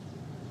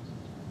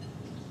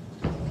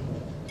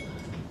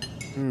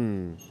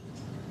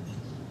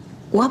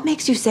 What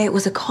makes you say it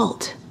was a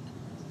cult?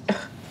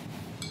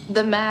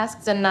 The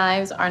masks and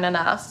knives aren't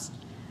enough.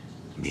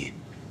 I mean,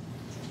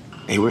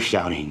 they were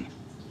shouting,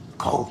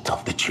 "Cult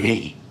of the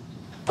tree,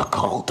 the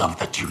cult of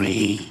the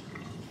tree,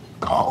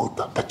 cult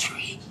of the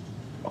tree."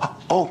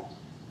 Oh,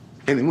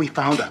 and then we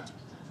found out.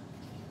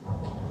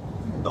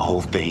 The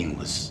whole thing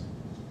was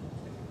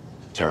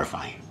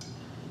terrifying.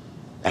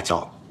 That's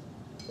all.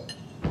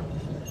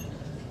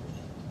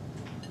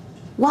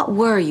 What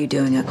were you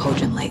doing at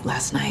Cauldron Lake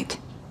last night?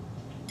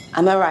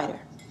 I'm a writer.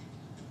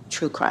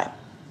 True crime.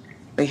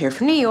 We're here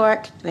from New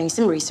York, doing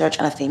some research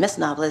on a famous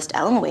novelist,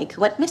 Alan Wake,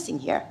 who went missing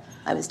here.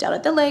 I was down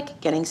at the lake,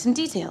 getting some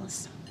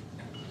details.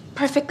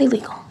 Perfectly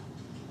legal.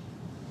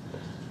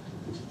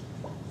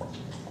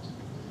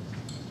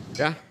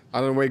 Yeah,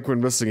 Alan Wake went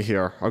missing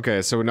here.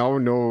 Okay, so now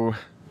we know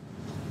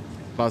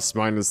plus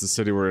minus the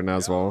city we're in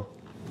as well.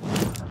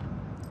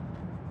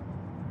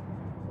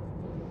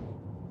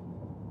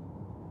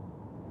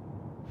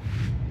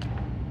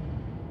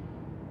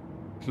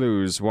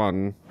 Clues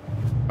 1.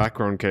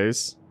 Background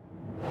case.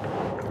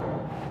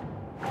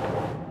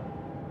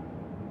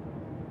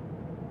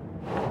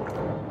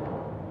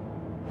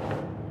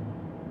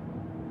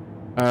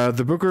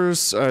 The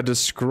Bookers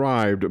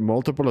described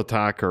multiple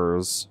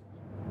attackers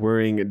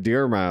wearing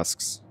deer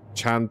masks,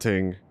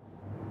 chanting,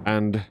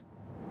 and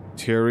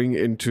tearing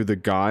into the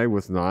guy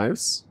with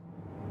knives.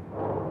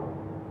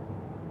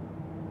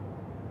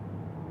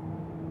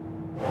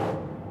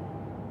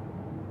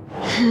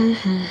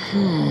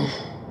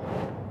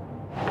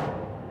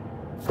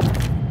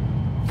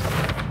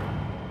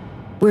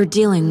 We're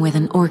dealing with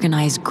an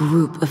organized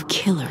group of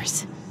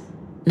killers,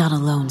 not a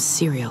lone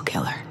serial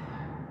killer.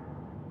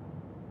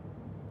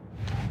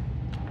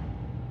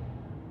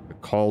 The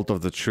cult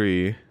of the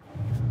tree.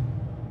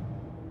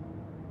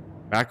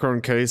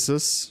 Background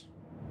cases.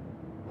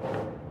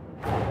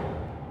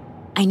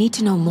 I need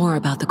to know more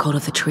about the cult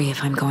of the tree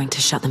if I'm going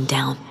to shut them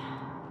down.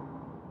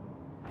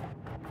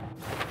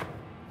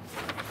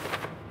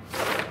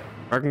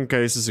 Background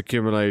cases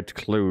accumulate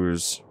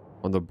clues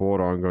on the board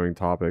ongoing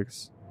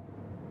topics.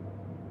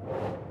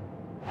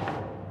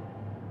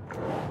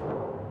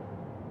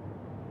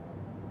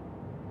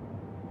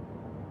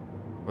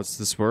 What's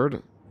this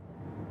word?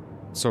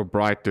 So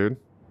bright, dude.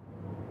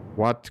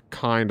 What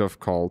kind of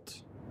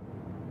cult?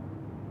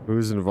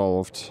 Who's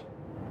involved?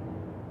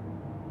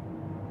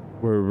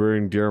 We're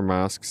wearing deer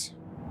masks.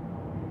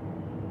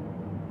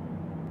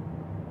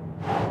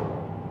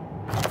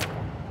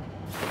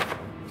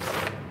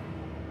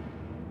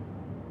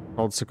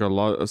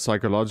 controlled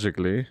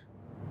psychologically.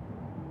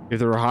 If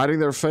they're hiding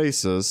their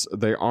faces,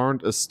 they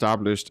aren't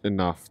established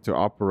enough to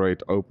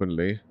operate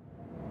openly.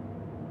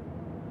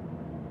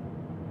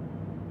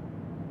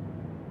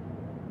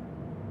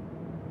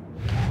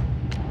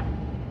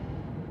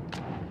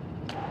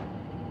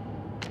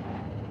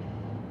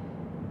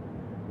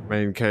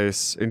 Main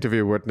case,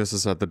 interview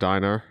witnesses at the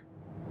diner.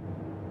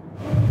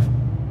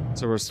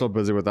 So we're still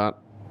busy with that.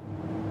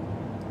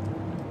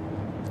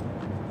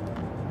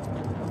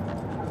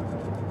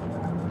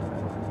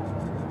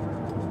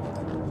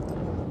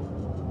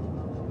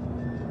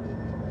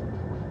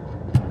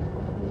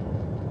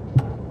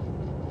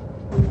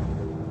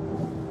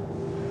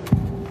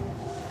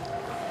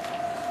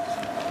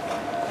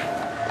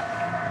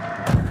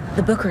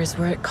 The Bookers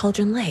were at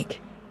Cauldron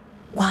Lake.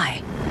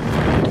 Why?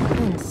 The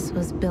fence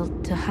was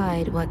built to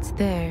hide what's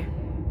there.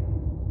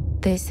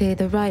 They say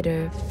the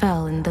rider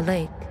fell in the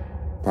lake.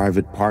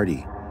 Private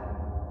party.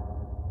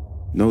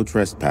 No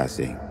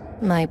trespassing.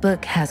 My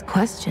book has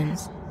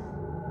questions.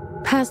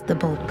 Past the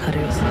bolt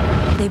cutters.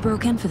 They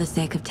broke in for the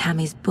sake of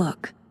Tammy's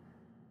book.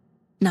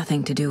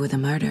 Nothing to do with a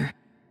murder.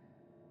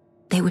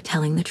 They were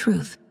telling the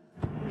truth.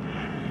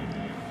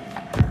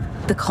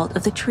 The cult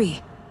of the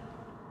tree.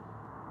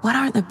 What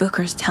aren't the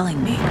Bookers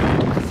telling me?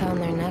 I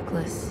found their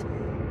necklace.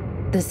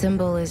 The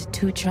symbol is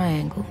 2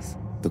 triangles.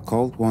 The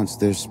cult wants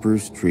their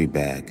spruce tree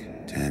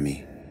bag,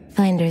 Tammy.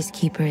 Finders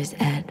keepers,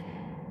 Ed.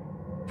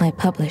 My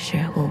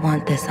publisher will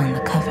want this on the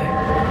cover.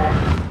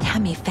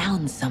 Tammy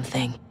found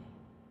something.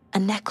 A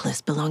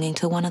necklace belonging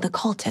to one of the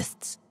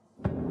cultists.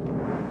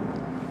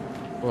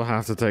 We'll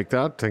have to take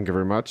that. Thank you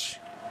very much.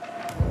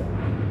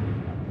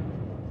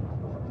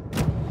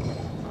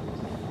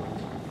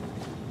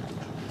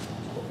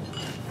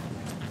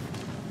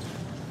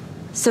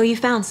 So you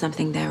found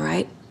something there,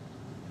 right?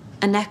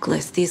 A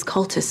necklace these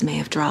cultists may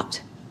have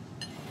dropped.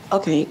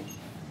 Okay.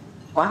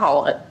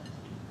 Wow.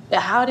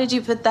 How did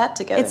you put that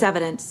together? It's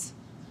evidence.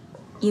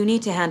 You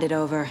need to hand it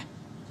over.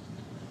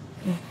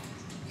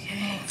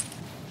 Okay.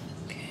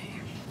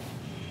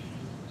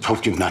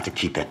 Told you not to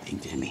keep that thing,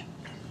 Timmy.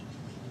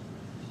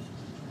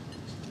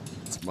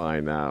 It's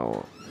mine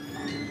now.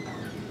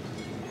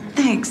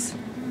 Thanks.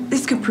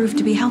 This could prove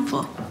to be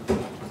helpful.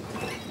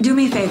 Do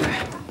me a favor.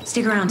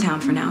 Stick around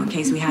town for now in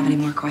case we have any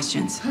more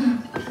questions.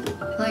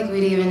 Like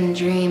we'd even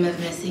dream of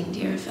missing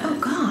Deerfest. Oh,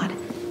 God.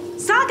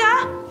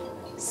 Saga!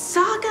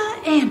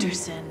 Saga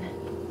Anderson.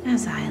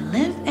 As I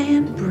live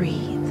and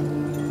breathe.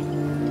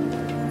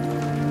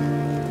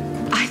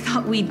 I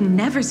thought we'd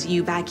never see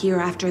you back here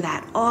after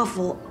that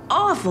awful,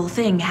 awful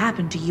thing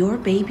happened to your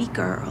baby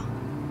girl.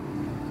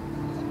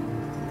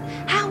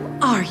 How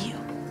are you?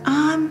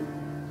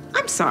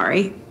 I'm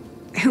sorry.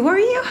 Who are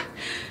you?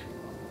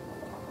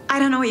 I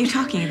don't know what you're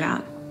talking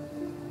about.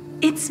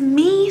 It's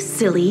me,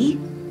 silly.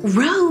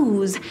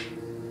 Rose.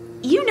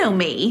 You know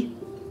me.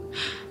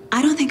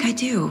 I don't think I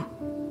do.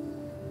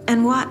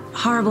 And what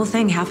horrible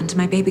thing happened to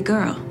my baby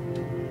girl?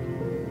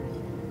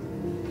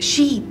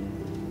 She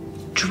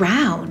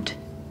drowned.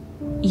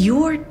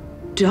 Your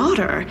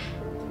daughter.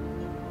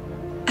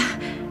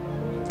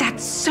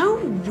 That's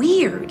so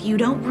weird you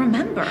don't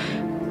remember.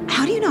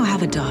 How do you know I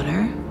have a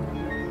daughter?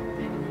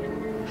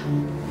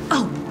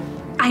 Oh,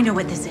 I know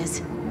what this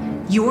is.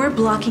 You're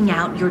blocking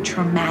out your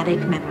traumatic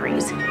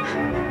memories.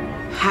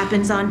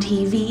 Happens on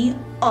TV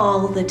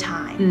all the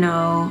time.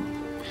 No.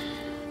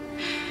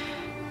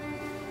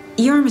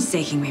 You're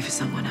mistaking me for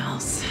someone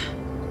else.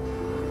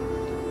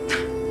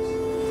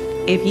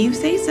 If you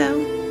say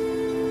so.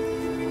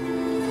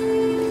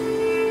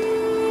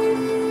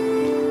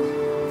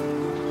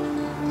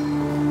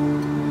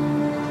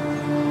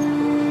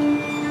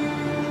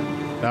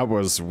 That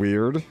was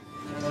weird.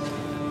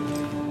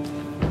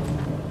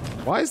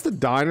 Why is the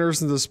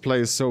diners in this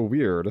place so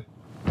weird?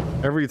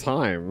 Every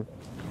time.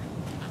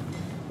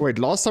 Wait,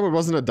 last time it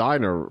wasn't a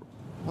diner.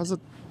 Was it?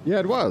 Yeah,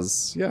 it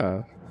was.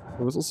 Yeah.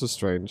 It was also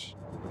strange.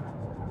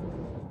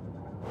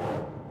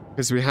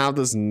 Because we have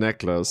this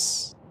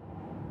necklace.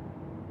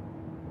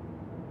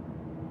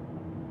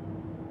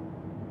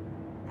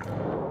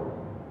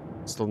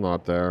 Still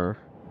not there.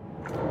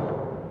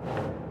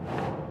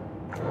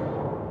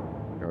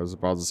 I was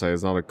about to say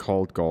it's not a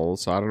cult goal,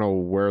 so I don't know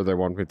where they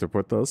want me to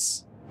put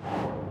this.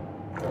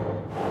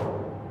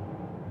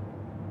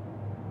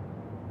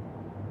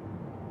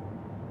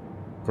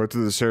 Go to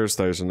the sheriff's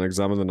station,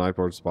 examine the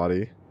Nightboard's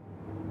body.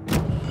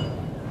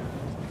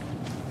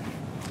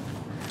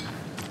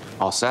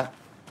 All set?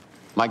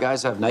 My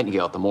guys have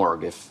Nightingale at the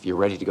morgue if you're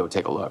ready to go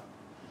take a look.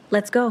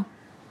 Let's go.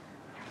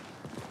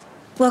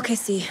 Well,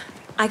 Casey,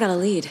 I got a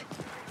lead.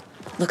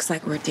 Looks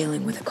like we're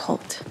dealing with a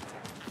cult.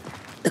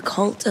 The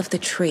cult of the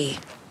tree.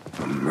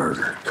 A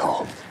murder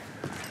cult.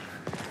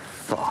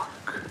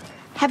 Fuck.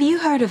 Have you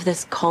heard of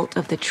this cult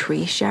of the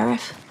tree,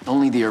 Sheriff?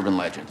 Only the urban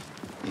legend.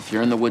 If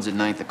you're in the woods at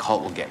night, the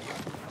cult will get you.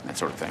 That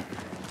sort of thing.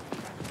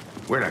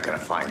 We're not gonna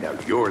find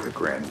out you're the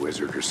Grand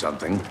Wizard or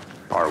something,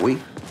 are we?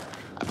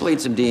 I played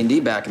some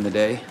D&D back in the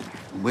day.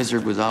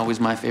 Wizard was always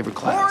my favorite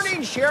class.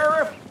 Morning,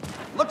 Sheriff!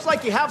 Looks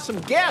like you have some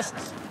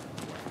guests.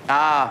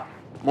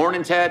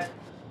 Morning, Ted.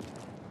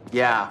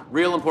 Yeah,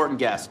 real important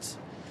guests.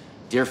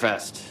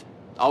 Deerfest.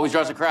 Always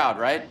draws a crowd,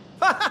 right?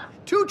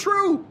 Too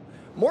true.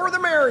 More the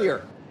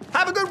merrier.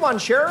 Have a good one,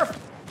 Sheriff.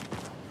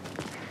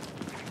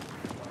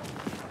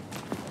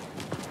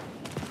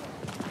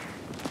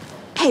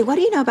 Hey, what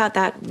do you know about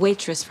that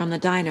waitress from the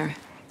diner?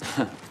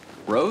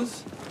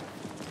 Rose?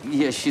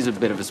 Yeah, she's a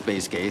bit of a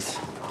space case.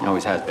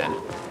 Always has been.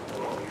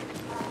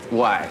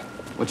 Why?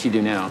 What'd she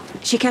do now?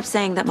 She kept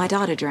saying that my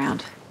daughter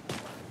drowned.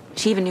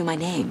 She even knew my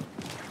name.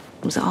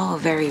 It was all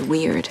very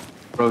weird.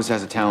 Rose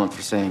has a talent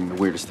for saying the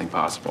weirdest thing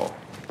possible.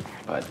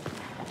 But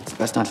it's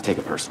best not to take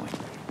it personally.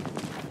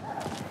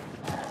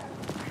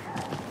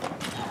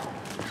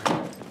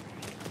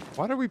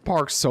 Why did we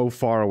park so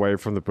far away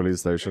from the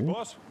police station?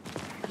 Boss,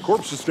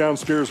 corpse is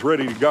downstairs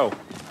ready to go.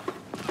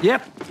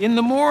 Yep, in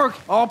the morgue,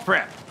 all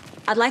prepped.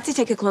 I'd like to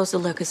take a closer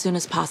look as soon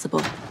as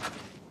possible.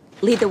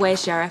 Lead the way,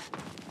 Sheriff.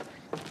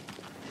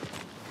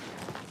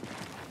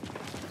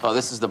 Oh,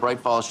 this is the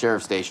Bright Falls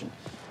Sheriff Station.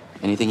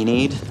 Anything you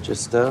need,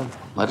 just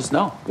let us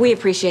know. We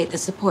appreciate the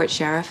support,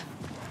 Sheriff.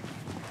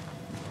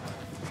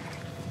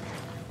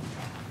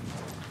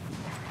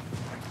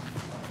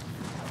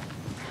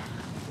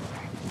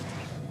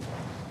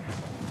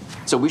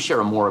 So we share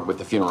a morgue with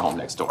the funeral home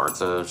next door.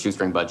 It's a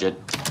shoestring budget.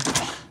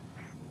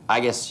 I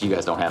guess you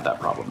guys don't have that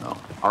problem, though.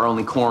 Our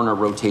only coroner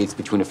rotates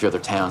between a few other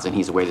towns, and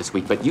he's away this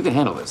week, but you can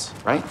handle this,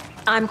 right?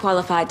 I'm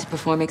qualified to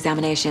perform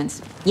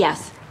examinations.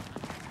 Yes.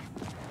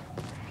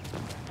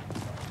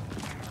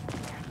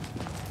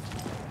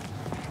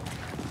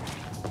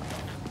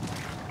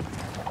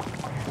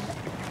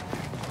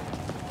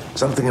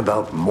 Something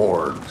about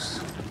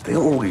morgues. They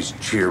always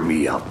cheer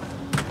me up.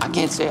 I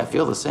can't say I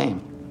feel the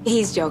same.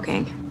 He's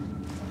joking.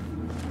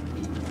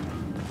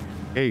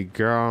 Hey,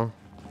 girl.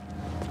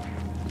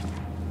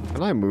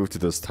 Can I move to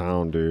this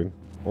town, dude?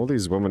 All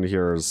these women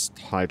here is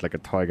tight like a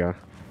tiger.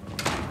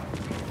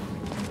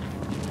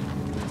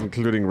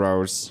 Including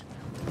Rose.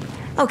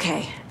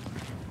 Okay.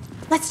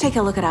 Let's take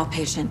a look at our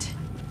patient.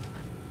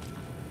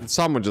 Did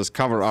someone just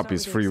cover up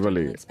his free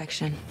willy?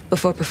 Inspection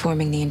before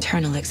performing the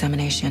internal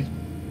examination.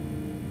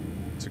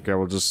 It's okay,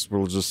 we'll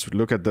just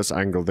look at this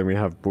angle, then we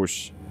have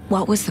Bush.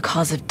 What was the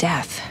cause of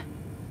death?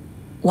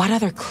 What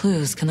other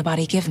clues can the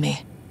body give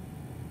me?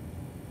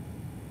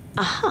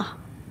 Aha.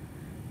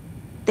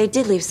 They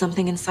did leave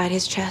something inside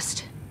his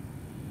chest.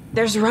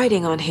 There's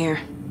writing on here.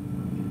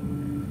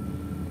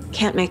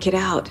 Can't make it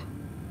out.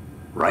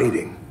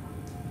 Writing?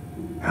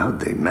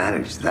 How'd they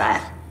manage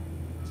that?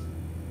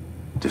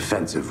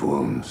 Defensive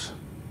wounds.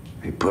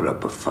 They put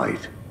up a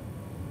fight.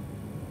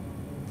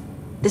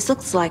 This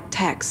looks like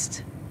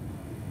text.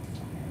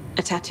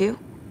 A tattoo?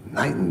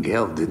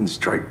 Nightingale didn't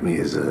strike me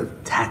as a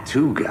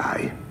tattoo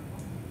guy.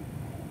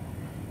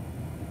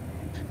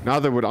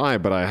 Neither would I,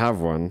 but I have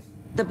one.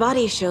 The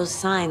body shows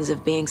signs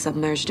of being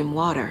submerged in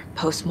water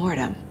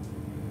post-mortem.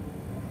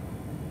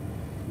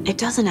 It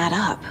doesn't add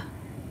up.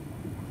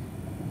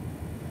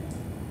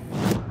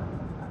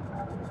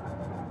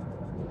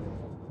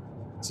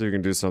 So you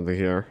can do something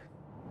here.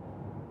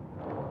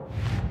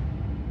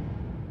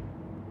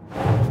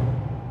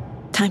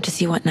 Time to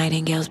see what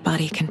Nightingale's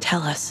body can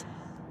tell us.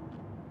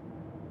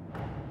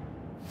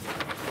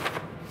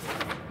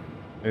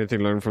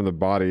 Anything learned from the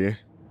body?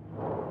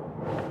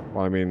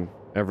 Well, I mean,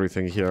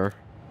 everything here.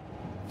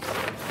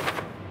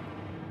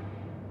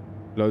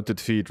 Bloated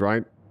feet,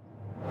 right?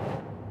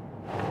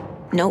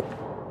 Nope.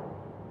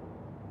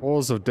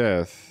 Cause of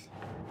death.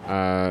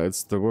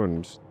 It's the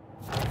wound.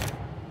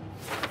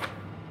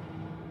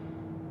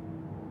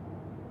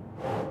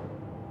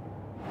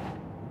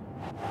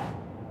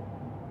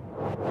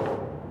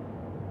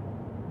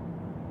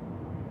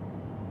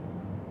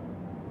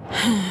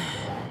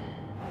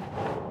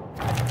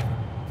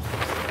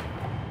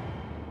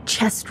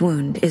 Chest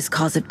wound is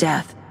cause of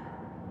death,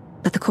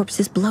 but the corpse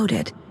is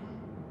bloated,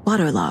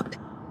 waterlogged.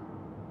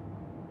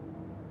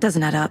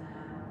 Doesn't add up.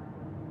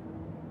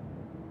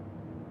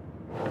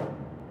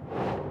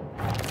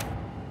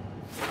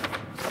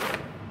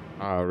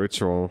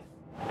 Ritual.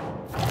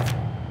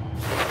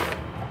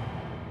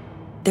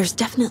 There's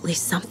definitely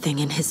something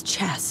in his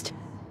chest.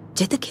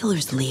 Did the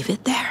killers leave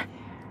it there?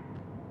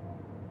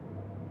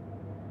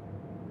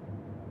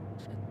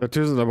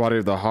 Tattoos in the body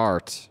of the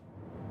heart.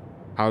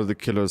 How do the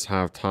killers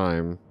have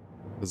time?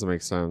 Doesn't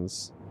make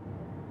sense.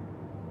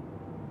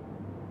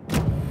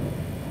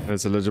 And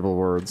it's illegible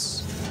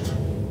words.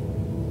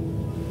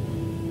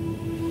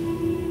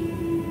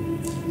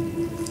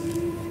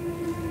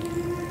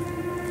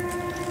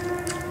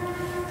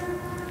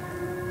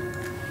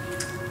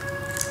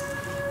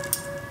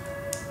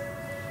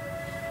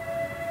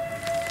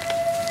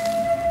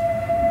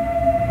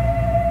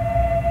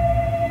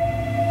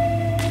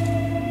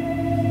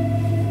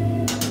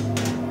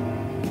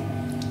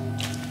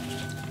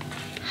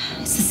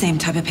 Same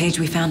type of page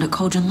we found at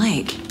Cauldron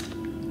Lake.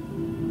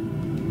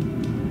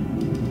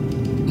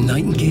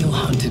 Nightingale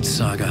hunted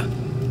Saga.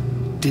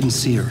 Didn't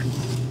see her.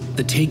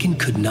 The Taken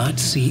could not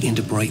see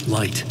into bright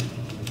light.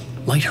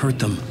 Light hurt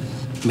them,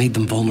 made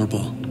them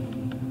vulnerable.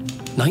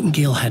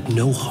 Nightingale had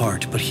no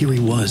heart, but here he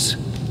was,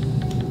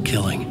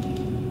 killing.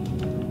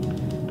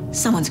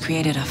 Someone's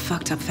created a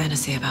fucked up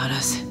fantasy about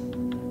us.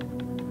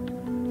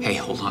 Hey,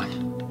 hold on.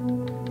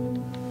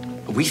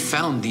 We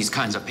found these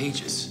kinds of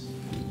pages.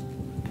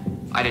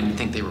 I didn't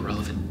think they were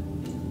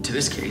relevant to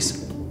this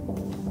case.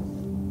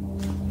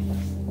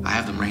 I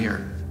have them right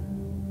here.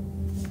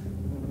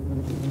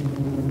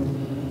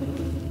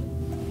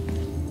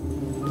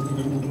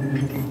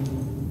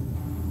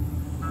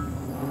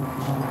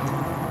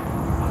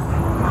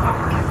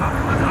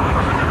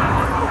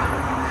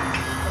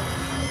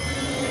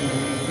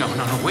 No,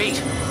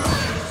 wait!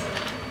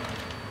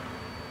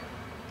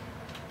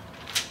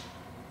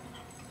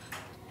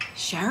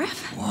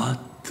 Sheriff?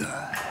 What the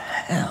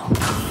hell?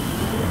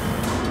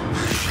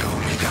 Show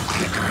me the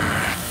clicker.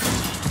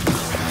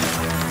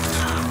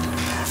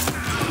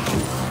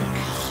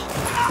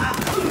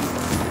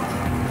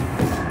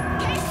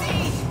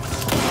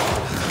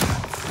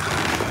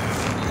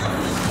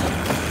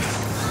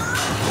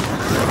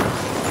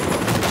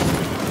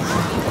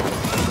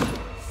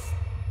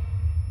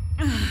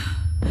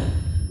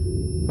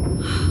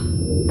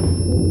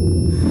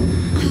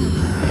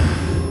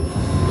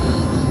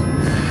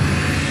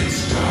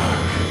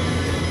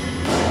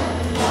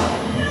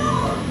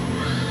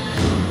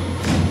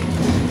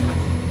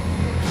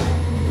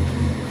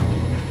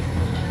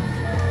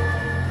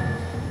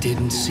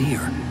 Didn't see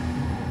her.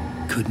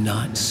 Could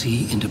not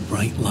see into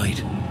bright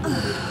light.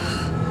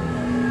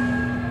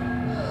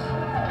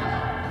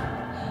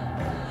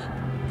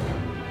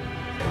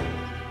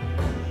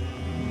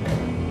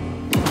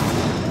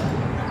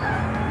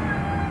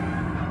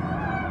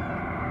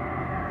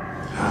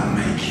 I'll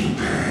make you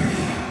pay.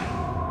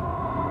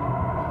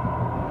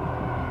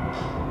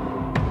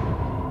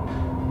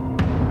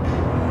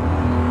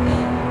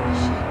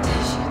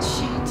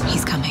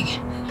 He's coming.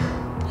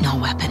 No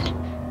weapon.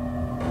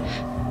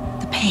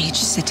 The page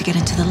said to get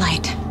into the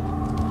light.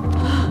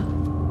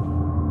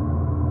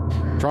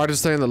 Try to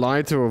stay in the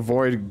light to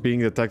avoid being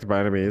detected by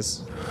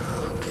enemies.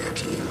 I'll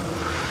get you.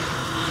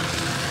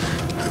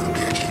 I'll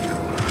get you.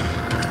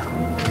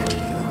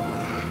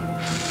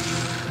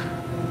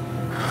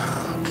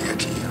 I'll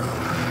get you.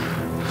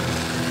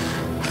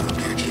 I'll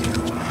get you.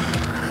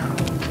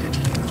 I'll get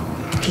you.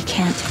 He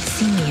can't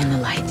see me in the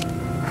light.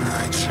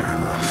 Lights are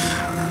off.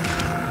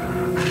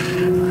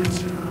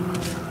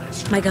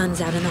 My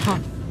gun's out in the hall.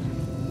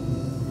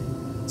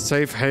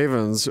 Safe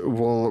havens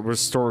will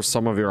restore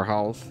some of your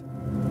health.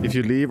 If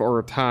you leave or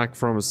attack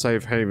from a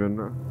safe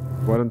haven,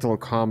 wait until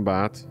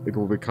combat. It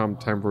will become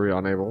temporary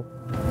unable.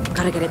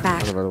 Gotta get it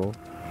back. Unavailable.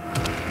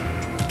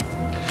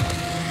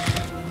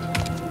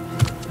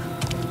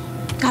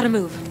 Gotta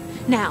move.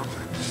 Now.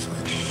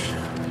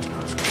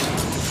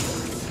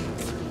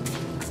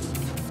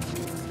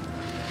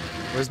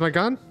 Where's my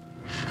gun?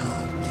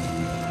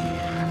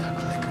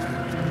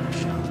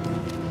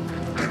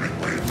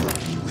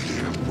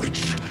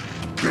 Witch,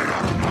 get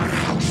out of my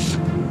house.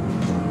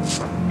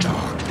 From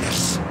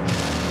darkness.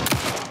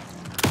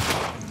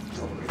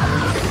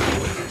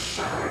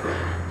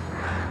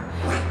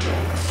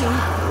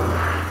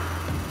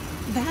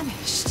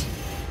 Vanished.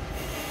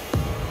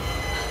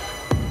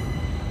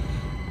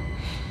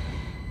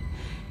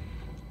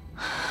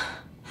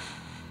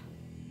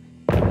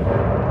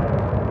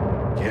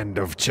 End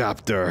of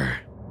chapter.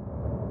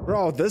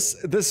 Bro,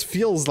 this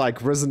feels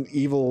like Resident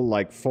Evil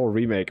like 4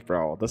 remake,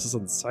 bro. This is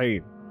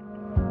insane.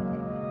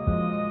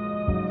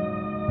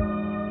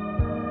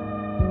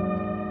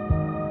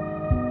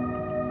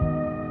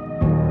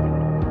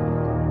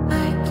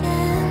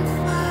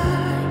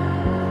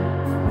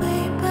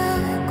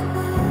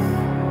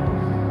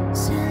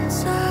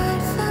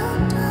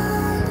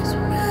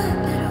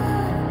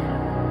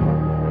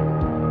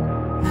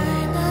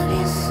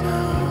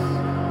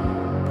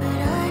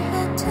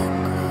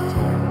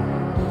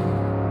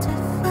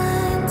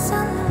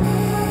 Something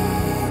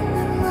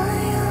of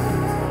my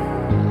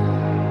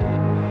own.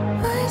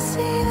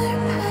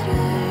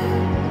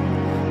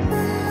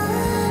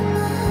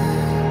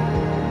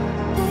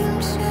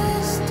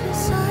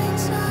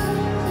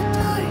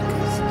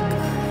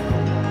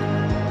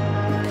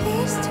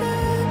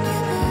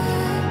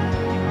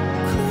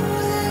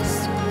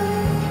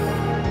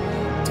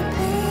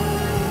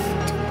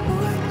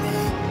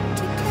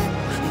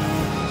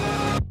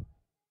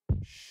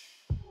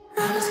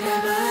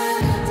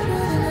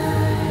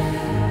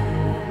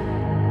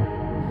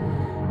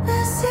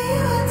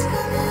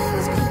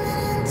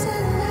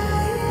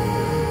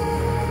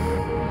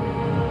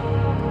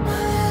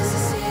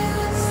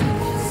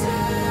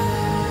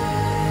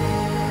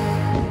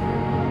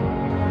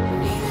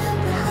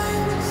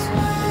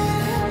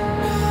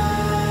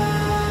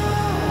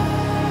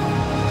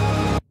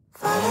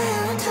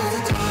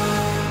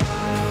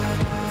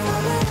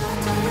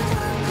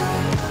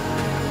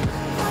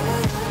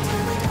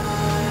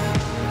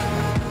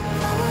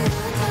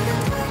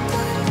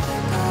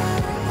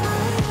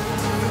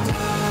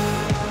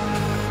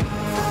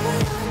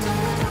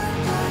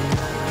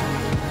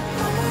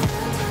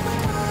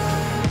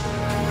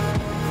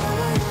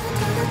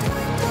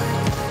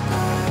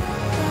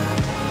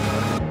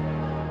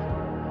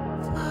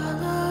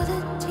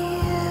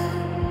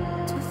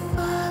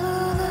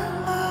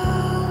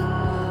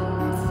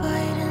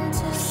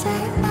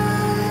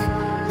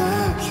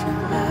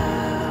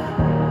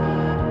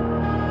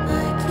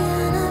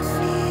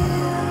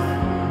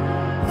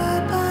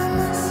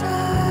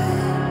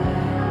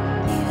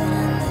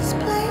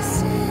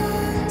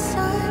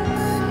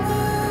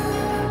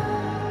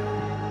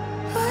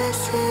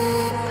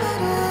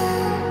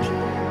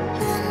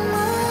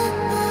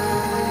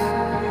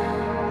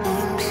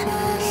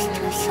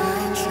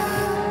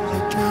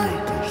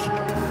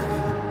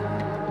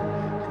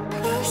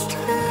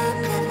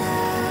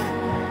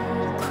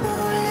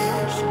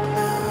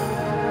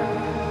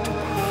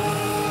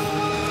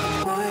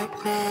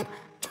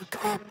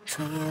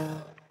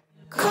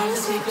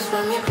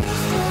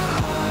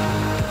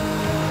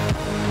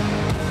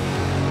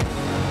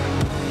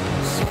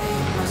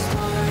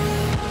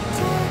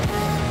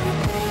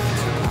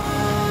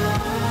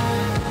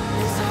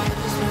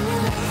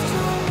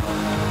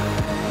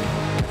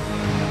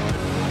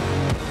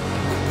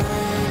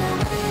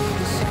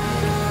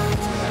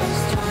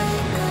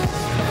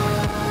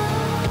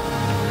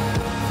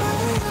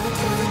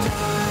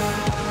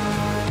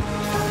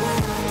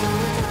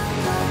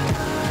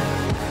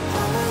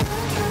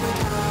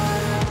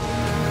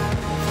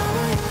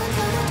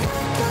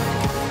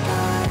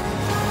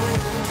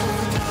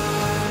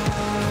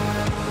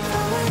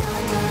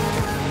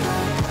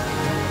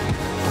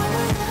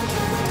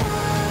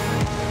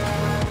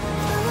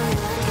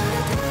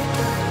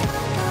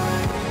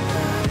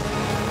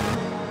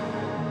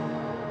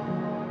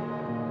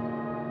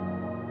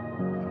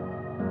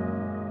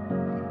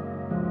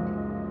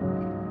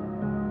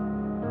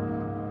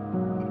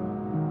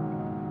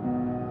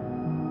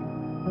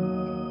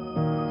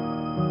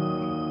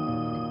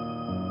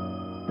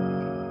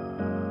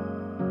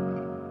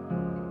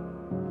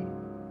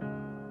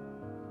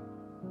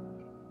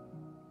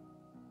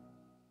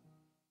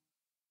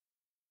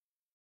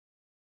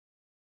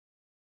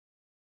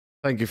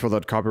 Thank you for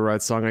that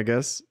copyright song, I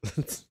guess.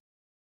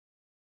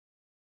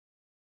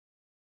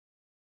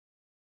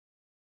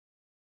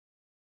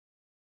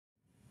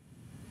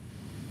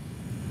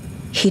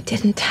 He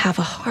didn't have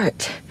a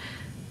heart,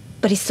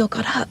 but he still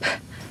got up.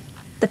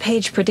 The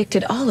page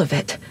predicted all of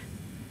it.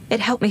 It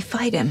helped me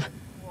fight him.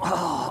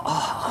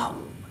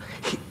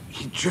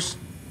 He just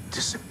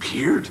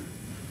disappeared?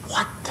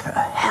 What the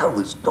hell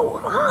is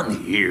going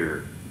on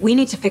here? We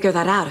need to figure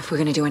that out if we're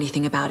going to do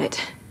anything about it.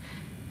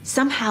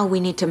 Somehow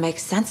we need to make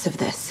sense of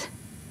this.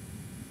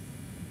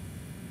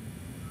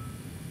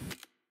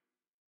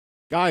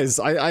 Guys,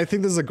 I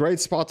think this is a great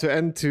spot to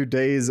end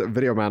today's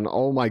video, man.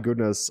 Oh my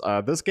goodness.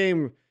 This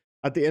game,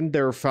 at the end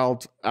there,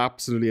 felt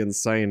absolutely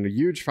insane.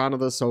 Huge fan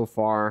of this so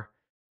far.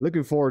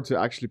 Looking forward to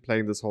actually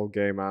playing this whole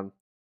game, man.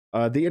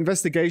 The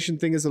investigation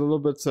thing is a little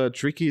bit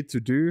tricky to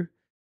do.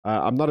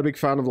 I'm not a big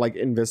fan of like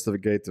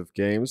investigative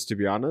games, to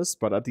be honest.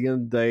 But at the end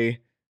of the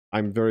day,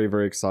 I'm very,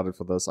 very excited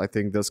for this. I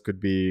think this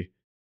could be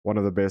one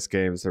of the best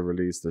games they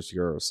released this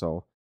year.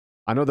 So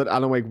I know that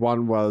Alan Wake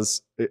 1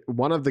 was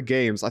one of the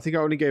games. I think I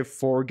only gave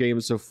 4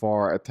 games so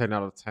far a 10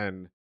 out of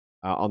 10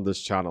 on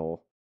this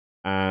channel.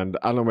 And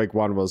Alan Wake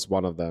 1 was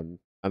one of them.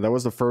 And that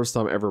was the first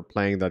time ever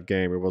playing that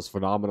game. It was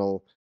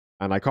phenomenal.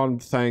 And I can't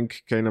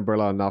thank Kane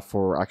Umbrella enough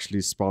for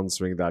actually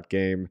sponsoring that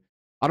game.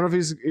 I don't know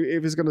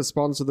if he's going to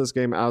sponsor this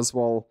game as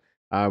well.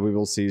 We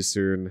will see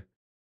soon.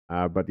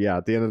 But yeah,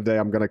 at the end of the day,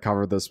 I'm going to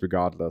cover this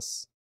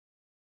regardless.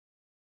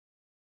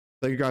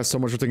 Thank you guys so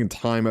much for taking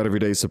time out every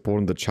day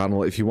supporting the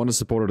channel. If you want to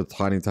support it a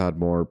tiny tad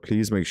more,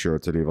 please make sure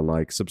to leave a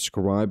like,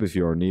 subscribe if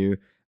you are new.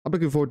 I'm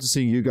looking forward to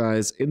seeing you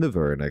guys in the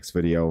very next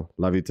video.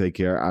 Love you, take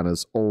care, and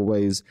as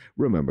always,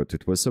 remember to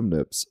twist some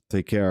nips.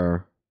 Take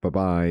care.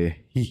 Bye-bye.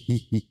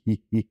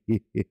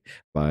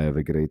 Bye, have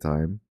a great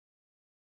time.